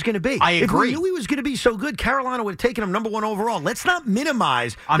what he was going to be. I agree. If we knew he was going to be so good, Carolina would have taken him number 1 overall. Let's not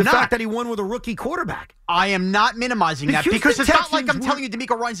minimize the fact that he won with a rookie quarterback. I am not minimizing that Houston because it's Texans not like I'm telling you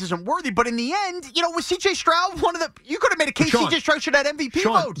D'Amico Ryans isn't worthy, but in the end, with C.J. Stroud, you could have made a case C.J. Stroud should have MVP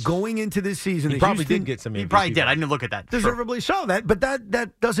votes. Going into this season, he probably did get some MVP. He probably did. I didn't look at that. Deservedly so. But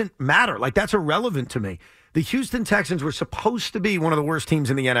that doesn't matter. Like, that's irrelevant to me. The Houston Texans were supposed to be one of the worst teams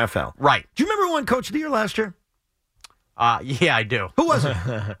in the NFL. Right. Do you remember who won Coach of the Year last year? Yeah, I do. Who was it?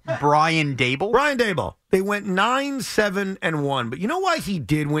 Brian Daboll. Brian Daboll. They went 9-7-1. But you know why he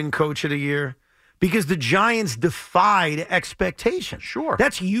did win Coach of the Year? Because the Giants defied expectations. Sure.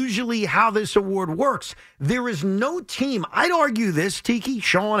 That's usually how this award works. There is no team, I'd argue this, Tiki,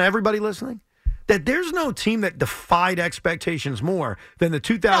 Sean, everybody listening, that there's no team that defied expectations more than the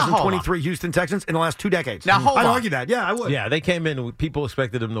 2023 Houston Texans in the last 2 decades. Now, hold on. I'd argue that. Yeah, I would. Yeah, they came in, people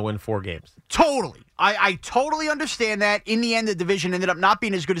expected them to win 4 games. Totally. I totally understand that. In the end, the division ended up not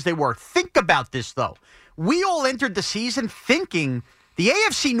being as good as they were. Think about this, though. We all entered the season thinking the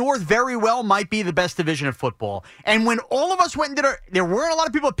AFC North very well might be the best division of football. And when all of us went into there weren't a lot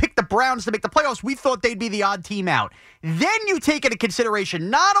of people that picked the Browns to make the playoffs. We thought they'd be the odd team out. Then you take into consideration,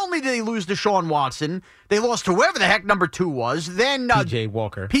 not only did they lose Deshaun Watson, they lost whoever the heck number 2 was. Then P.J.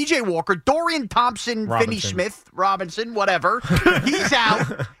 Walker, Dorian Thompson, Finney Smith, Robinson, whatever. He's out.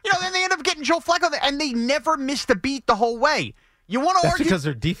 Then they end up getting Joe Flacco, and they never missed a beat the whole way. You want to argue because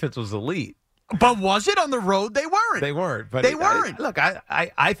their defense was elite. But was it on the road? They weren't. They weren't. But they weren't. Look,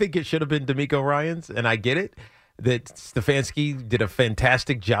 I think it should have been D'Amico Ryans, and I get it that Stefanski did a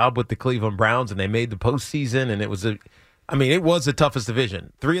fantastic job with the Cleveland Browns, and they made the postseason, and it was the toughest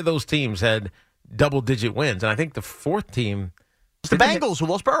division. 3 of those teams had double-digit wins, and I think the 4th team, the Bengals, who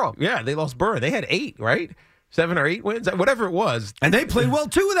lost Burrow. Yeah, they lost Burrow. They had 8, right? 7 or 8 wins, whatever it was. And they played well,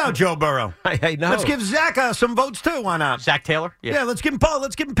 too, without Joe Burrow. I know. Let's give Zach some votes, too. Why not? Zach Taylor? Yeah, let's give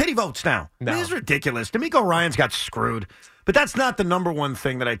him pity votes now. No. This is ridiculous. D'Amico Ryans got screwed. But that's not the number one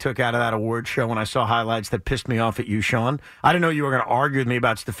thing that I took out of that award show when I saw highlights that pissed me off at you, Sean. I didn't know you were going to argue with me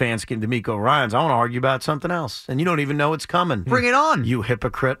about Stefanski and D'Amico Ryans. I want to argue about something else. And you don't even know it's coming. Bring it on. You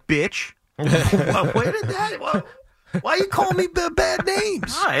hypocrite. Bitch. Where did that... Why are you calling me bad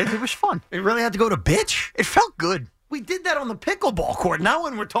names? It was fun. You really had to go to bitch? It felt good. We did that on the pickleball court. Now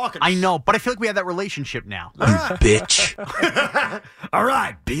when we're talking. I know, but I feel like we have that relationship now. All right. Bitch. All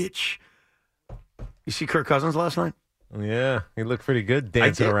right, bitch. You see Kirk Cousins last night? Yeah, he looked pretty good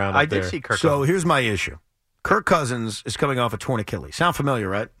dancing around up there. I did see Kirk So Cousins. here's my issue. Kirk Cousins is coming off a torn Achilles. Sound familiar,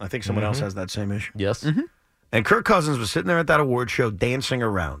 right? I think someone else has that same issue. Yes. Mm-hmm. And Kirk Cousins was sitting there at that award show dancing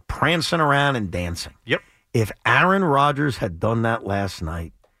around, prancing around and dancing. Yep. If Aaron Rodgers had done that last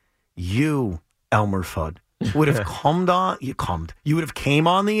night, you, Elmer Fudd, would have You would have came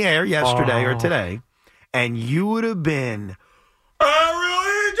on the air yesterday or today, and you would have been,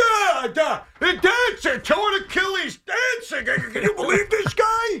 dancing, torn Achilles, dancing. Can you believe this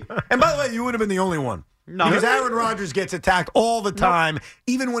guy? And by the way, you would have been the only one. No. Because Aaron Rodgers gets attacked all the time,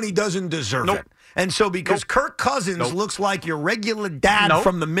 even when he doesn't deserve it. And so because Kirk Cousins looks like your regular dad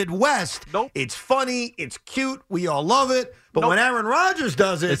from the Midwest, it's funny, it's cute, we all love it. But when Aaron Rodgers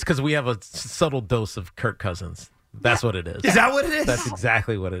does it... It's because we have a subtle dose of Kirk Cousins. That's what it is. Is that what it is? That's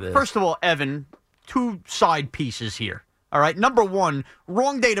exactly what it is. First of all, Evan, two side pieces here. All right, number one,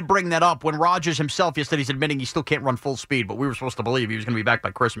 wrong day to bring that up when Rodgers himself yesterday is admitting he still can't run full speed, but we were supposed to believe he was going to be back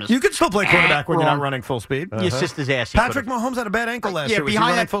by Christmas. You can still play quarterback when you're not running full speed. You assist his ass. Patrick Mahomes had a bad ankle last year. Was he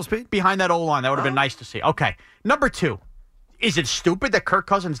running full speed? Behind that O-line, that would have been nice to see. Okay, number two, is it stupid that Kirk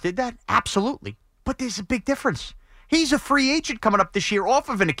Cousins did that? Absolutely, but there's a big difference. He's a free agent coming up this year off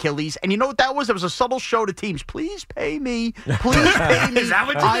of an Achilles, and you know what that was? It was a subtle show to teams. Please pay me. Please pay me. Is that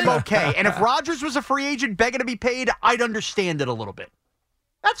what you I'm did? okay. And if Rodgers was a free agent begging to be paid, I'd understand it a little bit.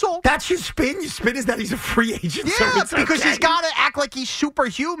 That's all. That's your spin? Your spin is that he's a free agent? Yeah, so because okay. he's got to act like he's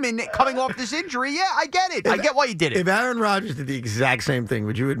superhuman coming off this injury. Yeah, I get it. I get why you did it. If Aaron Rodgers did the exact same thing,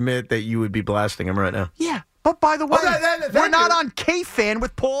 would you admit that you would be blasting him right now? Yeah. But by the way, thank we're not you. on K-Fan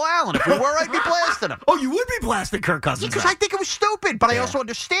with Paul Allen. If we were, I'd be blasting him. Oh, you would be blasting Kirk Cousins. Because I think it was stupid, but I also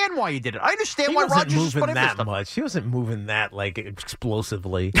understand why you did it. I understand He why wasn't Rodgers is moving putting that stuff. much. He wasn't moving that like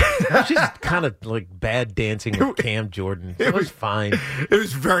explosively. She's kind of like bad dancing with Cam Jordan. It was fine. It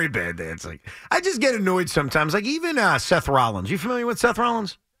was very bad dancing. I just get annoyed sometimes. Like even Seth Rollins. You familiar with Seth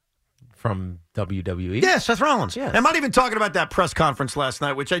Rollins? From WWE? Yeah, Seth Rollins. Yes. I'm not even talking about that press conference last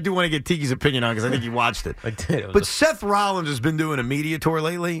night, which I do want to get Tiki's opinion on because I think he watched it. I did. But Seth Rollins has been doing a media tour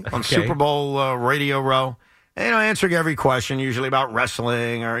lately on Super Bowl Radio Row. And, answering every question, usually about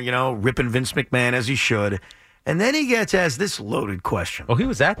wrestling or, ripping Vince McMahon as he should. And then he gets asked this loaded question. Oh, he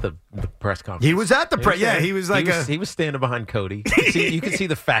was at the press conference. He was at the press. Yeah, he was like he was standing behind Cody. You can see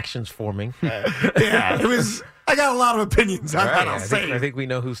the factions forming. Yeah, it was. I got a lot of opinions on that. I think we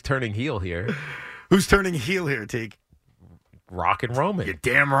know who's turning heel here. Who's turning heel here, Teague? Rock and Roman. You're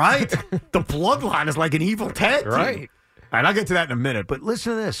damn right. The bloodline is like an evil tag team. Right. All right, I'll get to that in a minute. But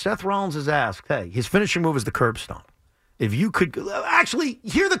listen to this. Seth Rollins is asked, hey, his finishing move is the curb stomp. If you could actually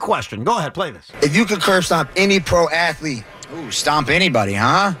hear the question. Go ahead, play this. If you could curb stomp any pro athlete. Ooh, stomp anybody,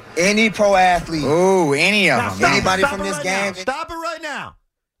 huh? Any pro athlete. Ooh, any of them. Anybody from this game. Stop it right now.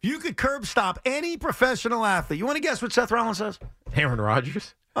 You could curb stomp any professional athlete. You want to guess what Seth Rollins says? Aaron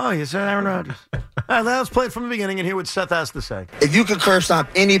Rodgers. Oh, you said Aaron Rodgers. All right, let's play it from the beginning and hear what Seth has to say. If you could curb stomp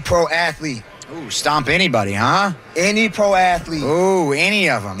any pro athlete. Ooh, stomp anybody, huh? Any pro athlete. Ooh, any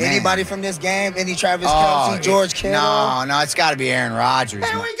of them. Man. Anybody from this game? Any Travis Kelce, George Kittle? No, it's got to be Aaron Rodgers.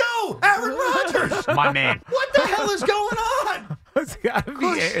 There we go, Aaron Rodgers. My man. What the hell is going on? It's gotta be.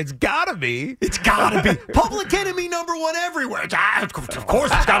 It's gotta be. It's gotta be. Public enemy number one everywhere. Of course,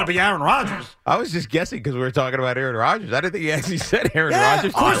 it's gotta be Aaron Rodgers. I was just guessing because we were talking about Aaron Rodgers. I didn't think he actually said Aaron Yeah, Rodgers.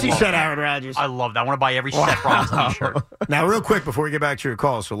 of course he said Aaron Rodgers. I love that. I want to buy every Seth Rollins t-shirt. Now, real quick before we get back to your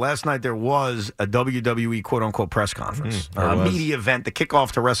call. So last night there was a WWE quote-unquote press conference, a media event, the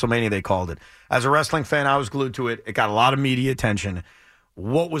kickoff to WrestleMania, they called it. As a wrestling fan, I was glued to it. It got a lot of media attention.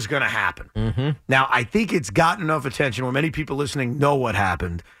 What was going to happen? Mm-hmm. Now, I think it's gotten enough attention where many people listening know what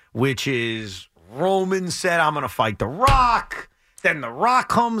happened, which is Roman said, I'm going to fight The Rock. Then The Rock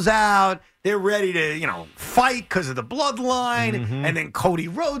comes out. They're ready to, fight because of the bloodline. Mm-hmm. And then Cody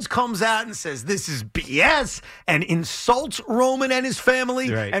Rhodes comes out and says, this is BS, and insults Roman and his family.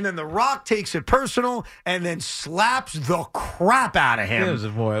 Right. And then The Rock takes it personal and then slaps the crap out of him. It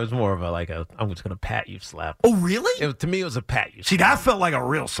was more of a I'm just going to pat you slap. Oh, really? To me, it was a pat you slap. See, that felt like a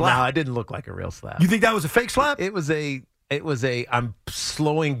real slap. No, it didn't look like a real slap. You think that was a fake slap? It was a I'm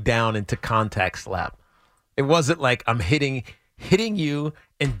slowing down into contact slap. It wasn't like I'm hitting you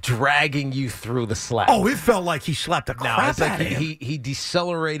and dragging you through the slap. Oh, it felt like he slapped the crap it's like out of him. he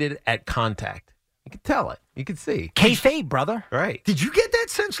decelerated at contact. You could tell it. You could see. Kayfabe, brother. Right. Did you get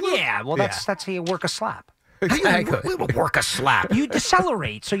that sense, Lou? Yeah, well, that's how you work a slap. Exactly. We work a slap. You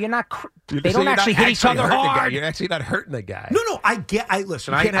decelerate, so you're not. They So don't you're actually not hit each other hurting the guy. hard. You're actually not hurting the guy. No,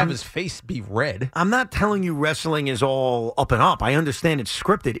 listen. You can't have I'm- his face be red. I'm not telling you wrestling is all up and up. I understand it's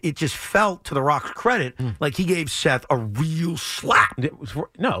scripted. It just felt, to The Rock's credit, like he gave Seth a real slap.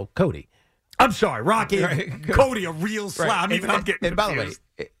 No, Cody. I'm sorry, Rock gave Cody a real slap. Right. I'm getting and by the way,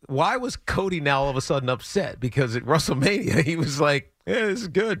 confused. why was Cody now all of a sudden upset? Because at WrestleMania he was like, "Yeah, this is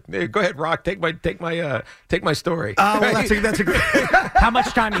good. Hey, go ahead, Rock. Take my story." Well, that's a great. How much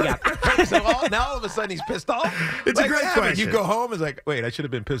time you got? So now all of a sudden he's pissed off. It's a great what happened? question. You go home, it's like, wait, I should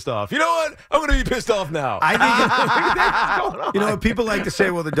have been pissed off. You know what? I'm going to be pissed off now. I What's going on? think you know people like to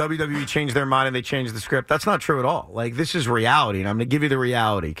say, "Well, the WWE changed their mind and they changed the script." That's not true at all. Like, this is reality, and I'm going to give you the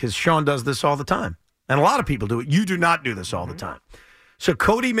reality because Sean does this all the time, and a lot of people do it. You do not do this all the time. So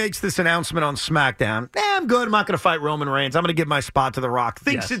Cody makes this announcement on SmackDown. I'm good. I'm not going to fight Roman Reigns. I'm going to give my spot to The Rock.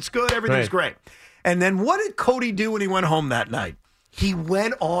 Thinks it's good. Everything's great. And then what did Cody do when he went home that night? He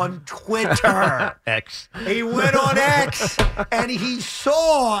went on Twitter. X. He went on X, and he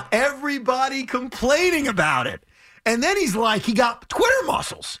saw everybody complaining about it. And then he's like, he got Twitter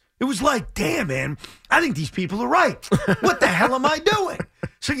muscles. It was like, damn, man, I think these people are right. What the hell am I doing?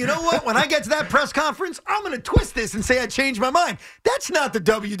 So you know what? When I get to that press conference, I'm going to twist this and say I changed my mind. That's not the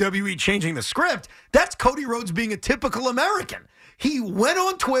WWE changing the script. That's Cody Rhodes being a typical American. He went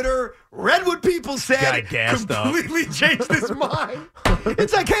on Twitter, read what people said, completely changed his mind.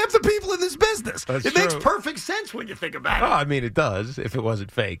 It's like half the people in this business. It makes perfect sense when you think about it. Oh, I mean, it does if it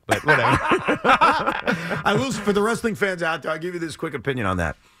wasn't fake, but whatever. I will, for the wrestling fans out there, I'll give you this quick opinion on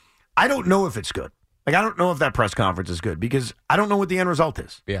that. I don't know if it's good. Like, I don't know if that press conference is good because I don't know what the end result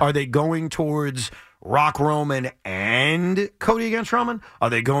is. Yeah. Are they going towards Rock Roman and Cody against Roman? Are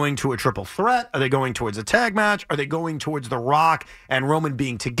they going to a triple threat? Are they going towards a tag match? Are they going towards The Rock and Roman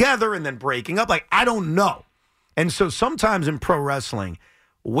being together and then breaking up? Like, I don't know. And so sometimes in pro wrestling,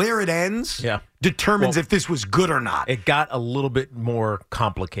 where it ends determines if this was good or not. It got a little bit more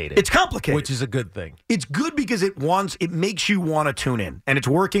complicated. It's complicated. Which is a good thing. It's good because it makes you want to tune in. And it's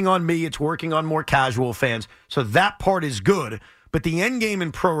working on me. It's working on more casual fans. So that part is good. But the end game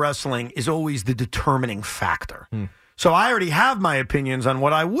in pro wrestling is always the determining factor. So I already have my opinions on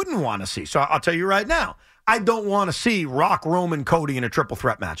what I wouldn't want to see. So I'll tell you right now. I don't want to see Rock, Roman, Cody in a triple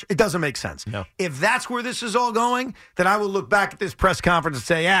threat match. It doesn't make sense. No. If that's where this is all going, then I will look back at this press conference and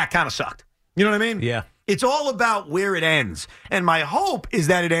say, it kind of sucked. You know what I mean? Yeah. It's all about where it ends. And my hope is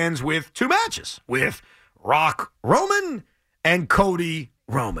that it ends with two matches, with Rock, Roman, and Cody,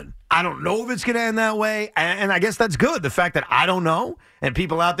 Roman. I don't know if it's going to end that way, and I guess that's good. The fact that I don't know and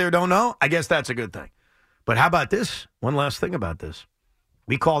people out there don't know, I guess that's a good thing. But how about this? One last thing about this.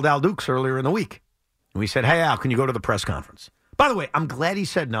 We called Al Dukes earlier in the week. And we said, hey, Al, can you go to the press conference? By the way, I'm glad he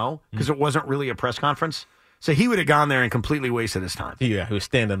said no because it wasn't really a press conference. So he would have gone there and completely wasted his time. Yeah, he was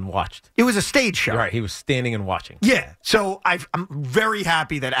standing and watched. It was a stage show. Right, he was standing and watching. Yeah. So I'm very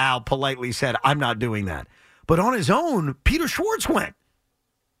happy that Al politely said, I'm not doing that. But on his own, Peter Schwartz went.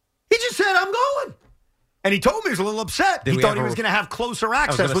 He just said, I'm going. And he told me he was a little upset. He thought he was going to have closer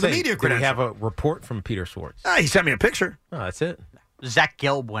access with the media credential. Did we have a report from Peter Schwartz? He sent me a picture. Oh, that's it. Zach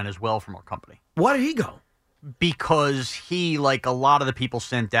Gelb went as well from our company. Why did he go? Because he, like a lot of the people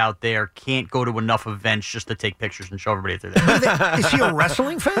sent out there, can't go to enough events just to take pictures and show everybody that they're there. Is he a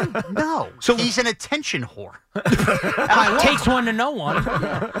wrestling fan? No. So he's an attention whore. It takes one to know one.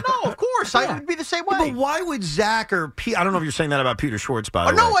 No, of course. I would be the same way. But why would Zach or Pete? I don't know if you're saying that about Peter Schwartz, by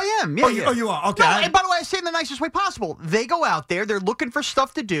the way. No, I am. Yeah, you are. Okay. No, and by the way, I say it in the nicest way possible. They go out there, they're looking for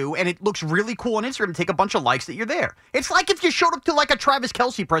stuff to do, and it looks really cool on Instagram to take a bunch of likes that you're there. It's like if you showed up to like a Travis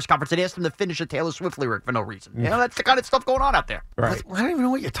Kelce press conference and asked him to finish a Taylor Swift lyric for no reason. You know, that's the kind of stuff going on out there. Right. I don't even know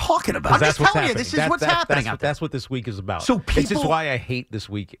what you're talking about. I'm just telling you, this is what's happening out there. That's what this week is about. So this is people- why I hate this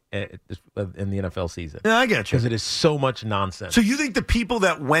week in the NFL season. Yeah, I get you. Because it is so much nonsense. So you think the people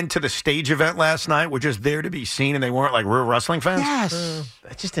that went to the stage event last night were just there to be seen and they weren't like real wrestling fans? Yes.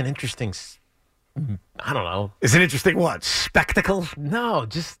 That's just an interesting, I don't know. It's an interesting what? Spectacle? No,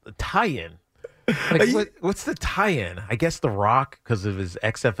 just the tie-in. Like, what's the tie-in? I guess The Rock, because of his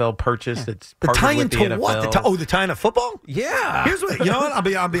XFL purchase. It's The partnered tie-in with the to NFL. what? The tie-in to football? Yeah. Here's what, you know what?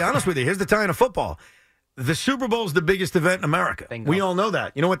 I'll be honest with you. Here's the tie-in to football. The Super Bowl is the biggest event in America. Bingo. We all know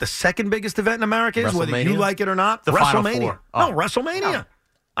that. You know what the second biggest event in America is, whether you WrestleMania? like it or not? The Final WrestleMania. Four. No, WrestleMania.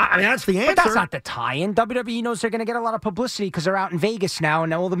 I mean, that's the answer. But that's not the tie-in. WWE knows they're going to get a lot of publicity because they're out in Vegas now, and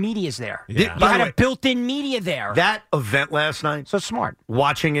now all the media's there. Yeah. You By the had way, a built-in media there. that event last night, So smart.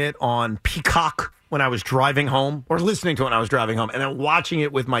 watching it on Peacock when I was driving home, or listening to it when I was driving home, and then watching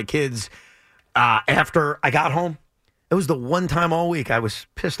it with my kids after I got home, It was the one time all week I was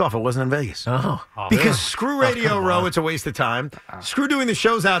pissed off I wasn't in Vegas. Because screw Radio Row, it's a waste of time. Screw doing the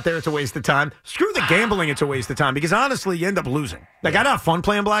shows out there, it's a waste of time. Screw the gambling, it's a waste of time. Because honestly, you end up losing. Like, I'd have fun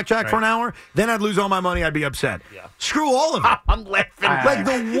playing blackjack for an hour, then I'd lose all my money, I'd be upset. Screw all of it. I'm laughing. Like,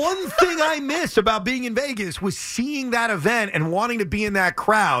 the one thing I miss about being in Vegas was seeing that event and wanting to be in that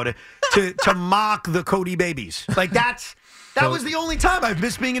crowd to mock the Cody babies. Like, that was the only time I've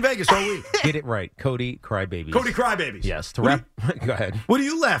missed being in Vegas all week. Get it right. Cody Crybabies. Cody Crybabies. Yes. To wrap. Go ahead. What are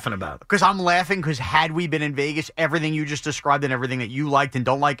you laughing about? Because I'm laughing because had we been in Vegas, everything you just described and everything that you liked and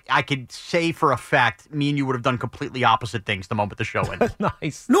don't like, I could say for a fact, me and you would have done completely opposite things the moment the show ended.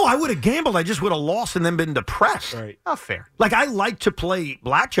 Nice. No, I would have gambled. I just would have lost and then been depressed. Right. Not fair. Like, I like to play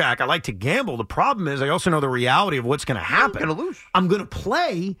blackjack. I like to gamble. The problem is I also know the reality of what's going to happen. I'm going to lose. I'm going to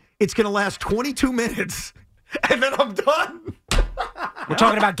play. It's going to last 22 minutes, and then I'm done. We're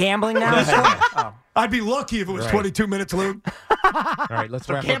talking about gambling now? I'd be lucky if it was 22 minutes, Luke. All right, let's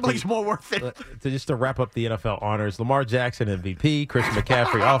wrap up. Gambling's more worth it. Just to wrap up the NFL honors, Lamar Jackson, MVP, Chris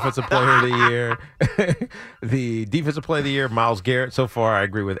McCaffrey, Offensive Player of the Year, the Defensive Player of the Year, Myles Garrett. So far, I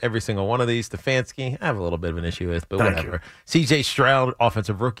agree with every single one of these. Stefanski, I have a little bit of an issue with, but whatever. C.J. Stroud,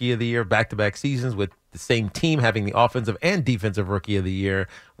 Offensive Rookie of the Year, back-to-back seasons with the same team having the Offensive and Defensive Rookie of the Year.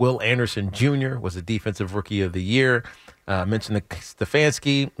 Will Anderson Jr. was the Defensive Rookie of the Year. Mentioned the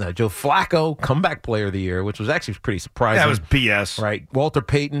Stefanski, Joe Flacco, Comeback Player of the Year, which was actually pretty surprising. That was BS. Right. Walter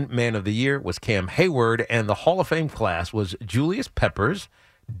Payton, Man of the Year, was Cam Hayward, and the Hall of Fame class was Julius Peppers,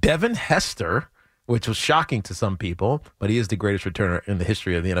 Devin Hester, which was shocking to some people, but he is the greatest returner in the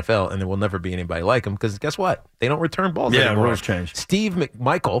history of the NFL, and there will never be anybody like him because guess what? They don't return balls anymore. Rules changed. Steve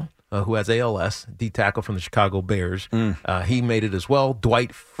McMichael, who has ALS, D-tackle from the Chicago Bears, he made it as well.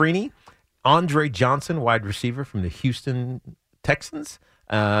 Dwight Freeney, Andre Johnson, wide receiver from the Houston Texans,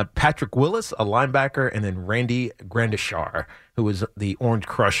 Patrick Willis, a linebacker, and then Randy Grandichar, who was the Orange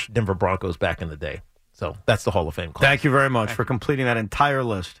Crush Denver Broncos back in the day. So that's the Hall of Fame class. Thank you very much for completing that entire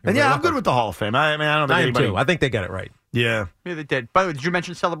list. And yeah, I'm good with the Hall of Fame. I mean, I don't think anybody... too. I think they got it right. Yeah. Yeah, they did. By the way, did you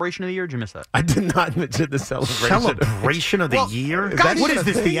mention Celebration of the Year or did you miss that? I did not mention the Celebration. Celebration of the Year? What is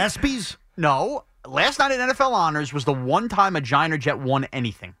this, the ESPYs? No. Last night at NFL Honors was the one time a Giant or Jet won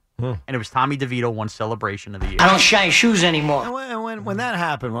anything. And it was Tommy DeVito won Celebration of the Year. I don't shine shoes anymore. And when that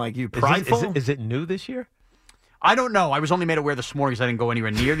happened, like, you prideful? Is it new this year? I don't know. I was only made aware this morning because I didn't go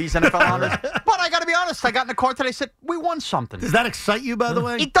anywhere near these NFL honors. But I got to be honest. I got in the car today and said, we won something. Does that excite you, by the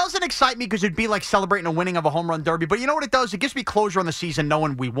way? It doesn't excite me because it'd be like celebrating a winning of a home run derby. But you know what it does? It gives me closure on the season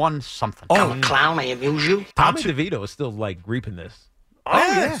knowing we won something. Oh, clown, I amuse you. Tommy DeVito is still, like, reaping this. Oh,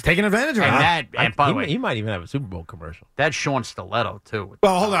 yeah. He's taking advantage of it. And by the way, he might even have a Super Bowl commercial. That's Sean Stiletto, too.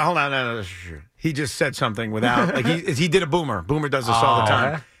 Well, hold on. No. He just said something without, like, he did a Boomer. Boomer does this all the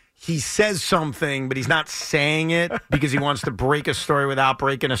time. He says something, but he's not saying it because he wants to break a story without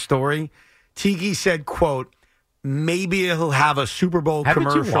breaking a story. Tiki said, quote, maybe he'll have a Super Bowl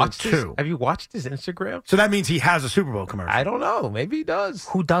commercial, too. Have you watched his Instagram? So that means he has a Super Bowl commercial. I don't know. Maybe he does.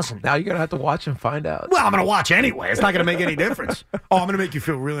 Who doesn't? Now you're going to have to watch and find out. Well, I'm going to watch anyway. It's not going to make any difference. I'm going to make you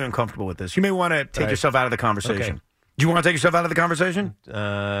feel really uncomfortable with this. You may want to take yourself out of the conversation. Okay. Do you want to take yourself out of the conversation?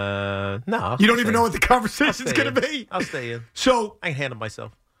 No. You don't even know what the conversation's going to be? I'll stay in. So I can handle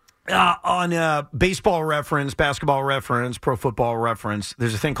myself. On Baseball Reference, Basketball Reference, Pro Football Reference,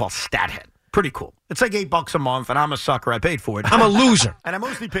 there's a thing called StatHead. Pretty cool. It's like $8 a month, and I'm a sucker. I paid for it. I'm a loser. And I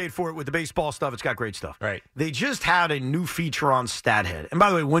mostly paid for it with the baseball stuff. It's got great stuff. Right. They just had a new feature on StatHead. And by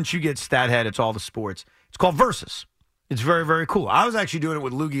the way, once you get StatHead, it's all the sports. It's called Versus. It's very, very cool. I was actually doing it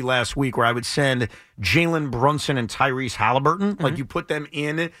with Loogie last week where I would send Jalen Brunson and Tyrese Halliburton. Like, you put them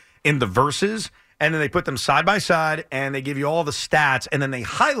in the Versus, and then they put them side by side, and they give you all the stats, and then they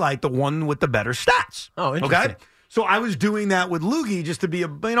highlight the one with the better stats. Oh, interesting. Okay? So I was doing that with Loogie just to be,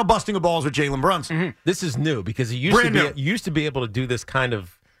 busting a balls with Jalen Brunson. This is new because you used to be able to do this kind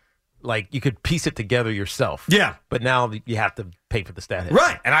of, like, you could piece it together yourself. Yeah. But now you have to pay for the stat head.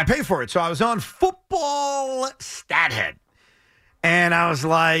 Right, and I pay for it. So I was on Football StatHead, and I was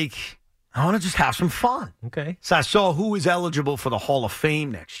like, I want to just have some fun. Okay. So I saw who is eligible for the Hall of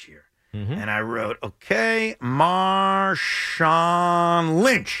Fame next year. And I wrote, okay, Marshawn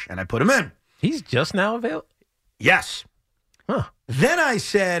Lynch. And I put him in. He's just now available? Yes. Huh. Then I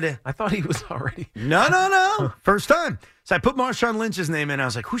said, I thought he was already. No. First time. So I put Marshawn Lynch's name in. I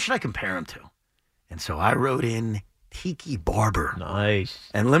was like, who should I compare him to? And so I wrote in Tiki Barber. Nice.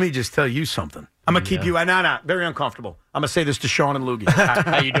 And let me just tell you something. I'm going to keep you, very uncomfortable. I'm going to say this to Sean and Loogie.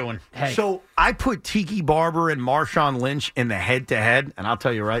 How you doing? Hey. So I put Tiki Barber and Marshawn Lynch in the head-to-head, and I'll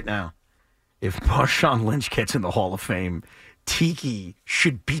tell you right now, if Marshawn Lynch gets in the Hall of Fame, Tiki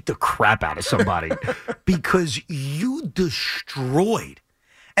should beat the crap out of somebody because you destroyed.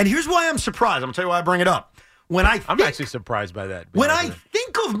 And here's why I'm surprised. I'm going to tell you why I bring it up. I'm actually surprised by that. When I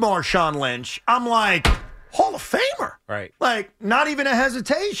think of Marshawn Lynch, I'm like, Hall of Famer. Right. Like, not even a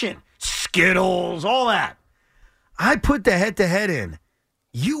hesitation. Skittles, all that. I put the head-to-head in.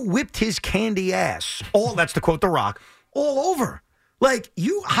 You whipped his candy ass. That's to quote The Rock. All over. Like,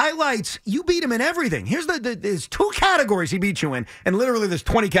 highlights, you beat him in everything. There's 2 categories he beat you in, and literally there's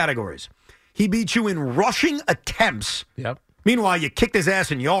 20 categories. He beat you in rushing attempts. Yep. Meanwhile, you kicked his ass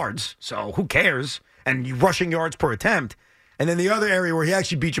in yards, so who cares? And you rushing yards per attempt. And then the other area where he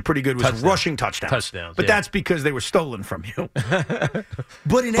actually beat you pretty good was rushing touchdowns. But that's because they were stolen from you.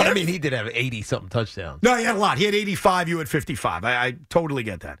 But I mean, he did have 80-something touchdowns. No, he had a lot. He had 85, you had 55. I totally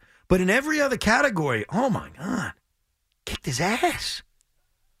get that. But in every other category, oh, my God, kicked his ass.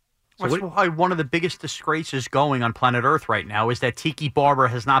 That's why one of the biggest disgraces going on planet Earth right now is that Tiki Barber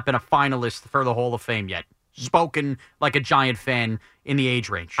has not been a finalist for the Hall of Fame yet. Spoken like a Giant fan in the age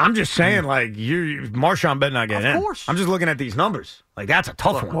range. I'm just saying, Marshawn better not get in. Of course. I'm just looking at these numbers. Like, that's a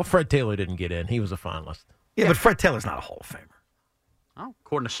tough one. Well, Fred Taylor didn't get in. He was a finalist. Yeah, but Fred Taylor's not a Hall of Famer. Oh,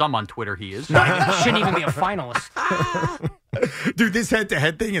 according to some on Twitter, he is. Shouldn't even be a finalist. Dude, this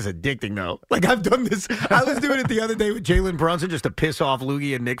head-to-head thing is addicting, though. Like, I've done this. I was doing it the other day with Jalen Brunson just to piss off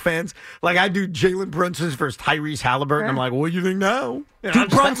Loogie and Knick fans. Like, I do Jalen Brunson's versus Tyrese Halliburton. I'm like, what do you think now? Do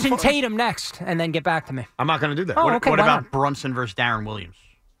Brunson Tatum next, and then get back to me. I'm not going to do that. Oh, okay, what why about not? Brunson versus Darren Williams?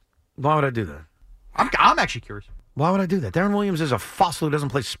 Why would I do that? I'm actually curious. Why would I do that? Darren Williams is a fossil who doesn't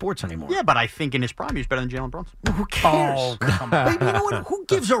play sports anymore. Yeah, but I think in his prime he was better than Jalen Brunson. Well, who cares? Oh, come on. Baby, you know what? Who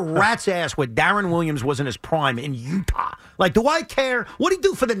gives a rat's ass what Darren Williams was in his prime in Utah? Like, do I care? What did he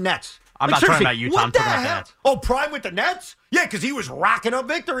do for the Nets? I'm not talking about Utah. I'm talking about the Nets. Oh, prime with the Nets? Yeah, because he was racking up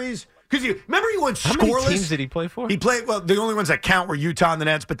victories. Because remember he went scoreless? How many teams did he play for? He played, well, the only ones that count were Utah and the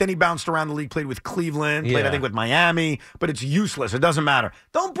Nets, but then he bounced around the league, played with Cleveland, played, I think, with Miami, but it's useless. It doesn't matter.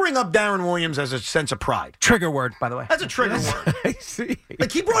 Don't bring up Darren Williams as a sense of pride. Trigger word, by the way. That's a trigger word. I see.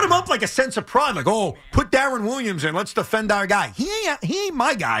 Like, he brought him up like a sense of pride. Like, oh, put Darren Williams in. Let's defend our guy. He ain't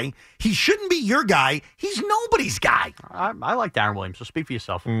my guy. He shouldn't be your guy. He's nobody's guy. I like Darren Williams, so speak for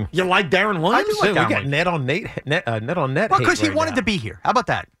yourself. You like Darren Williams? I do like Darren we got net on net. Well, because he wanted to be here. How about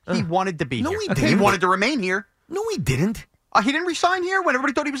that? He wanted to be here. No, he didn't. He wanted to remain here. No, he didn't. He didn't resign here when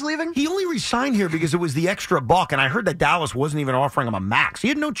everybody thought he was leaving? He only resigned here because it was the extra buck, and I heard that Dallas wasn't even offering him a max. He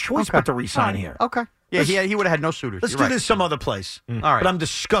had no choice but to resign here. Okay. Yeah, he would have had no suitors. Let's do this some other place. All right. But I'm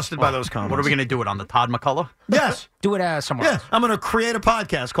disgusted by those comments. What are we going to do it on, the Todd McCullough? Yes. Do it somewhere else. I'm going to create a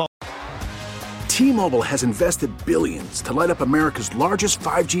podcast called T-Mobile has invested billions to light up America's largest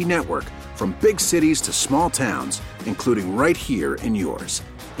 5G network, from big cities to small towns, including right here in yours.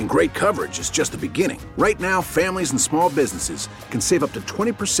 And great coverage is just the beginning. Right now, families and small businesses can save up to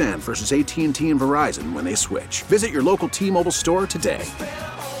 20% versus AT&T and Verizon when they switch. Visit your local T-Mobile store today.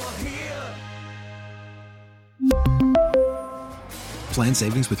 Plan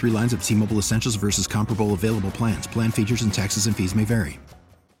savings with 3 lines of T-Mobile Essentials versus comparable available plans. Plan features and taxes and fees may vary.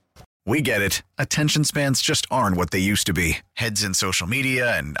 We get it. Attention spans just aren't what they used to be. Heads in social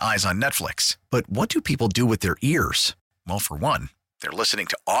media and eyes on Netflix. But what do people do with their ears? Well, for one, they're listening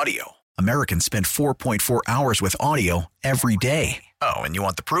to audio. Americans spend 4.4 hours with audio every day. Oh, and you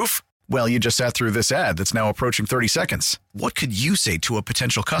want the proof? Well, you just sat through this ad that's now approaching 30 seconds. What could you say to a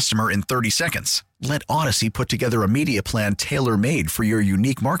potential customer in 30 seconds? Let Odyssey put together a media plan tailor-made for your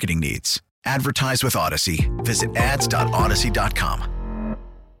unique marketing needs. Advertise with Odyssey. Visit ads.odyssey.com.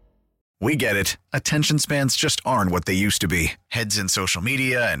 We get it. Attention spans just aren't what they used to be. Heads in social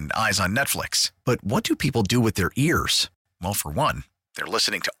media and eyes on Netflix. But what do people do with their ears? Well, for one, they're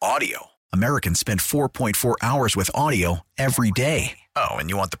listening to audio. Americans spend 4.4 hours with audio every day. Oh, and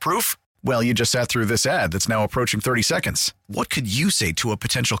you want the proof? Well, you just sat through this ad that's now approaching 30 seconds. What could you say to a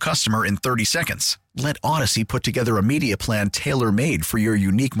potential customer in 30 seconds? Let Odyssey put together a media plan tailor-made for your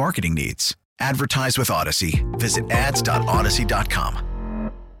unique marketing needs. Advertise with Odyssey. Visit ads.odyssey.com.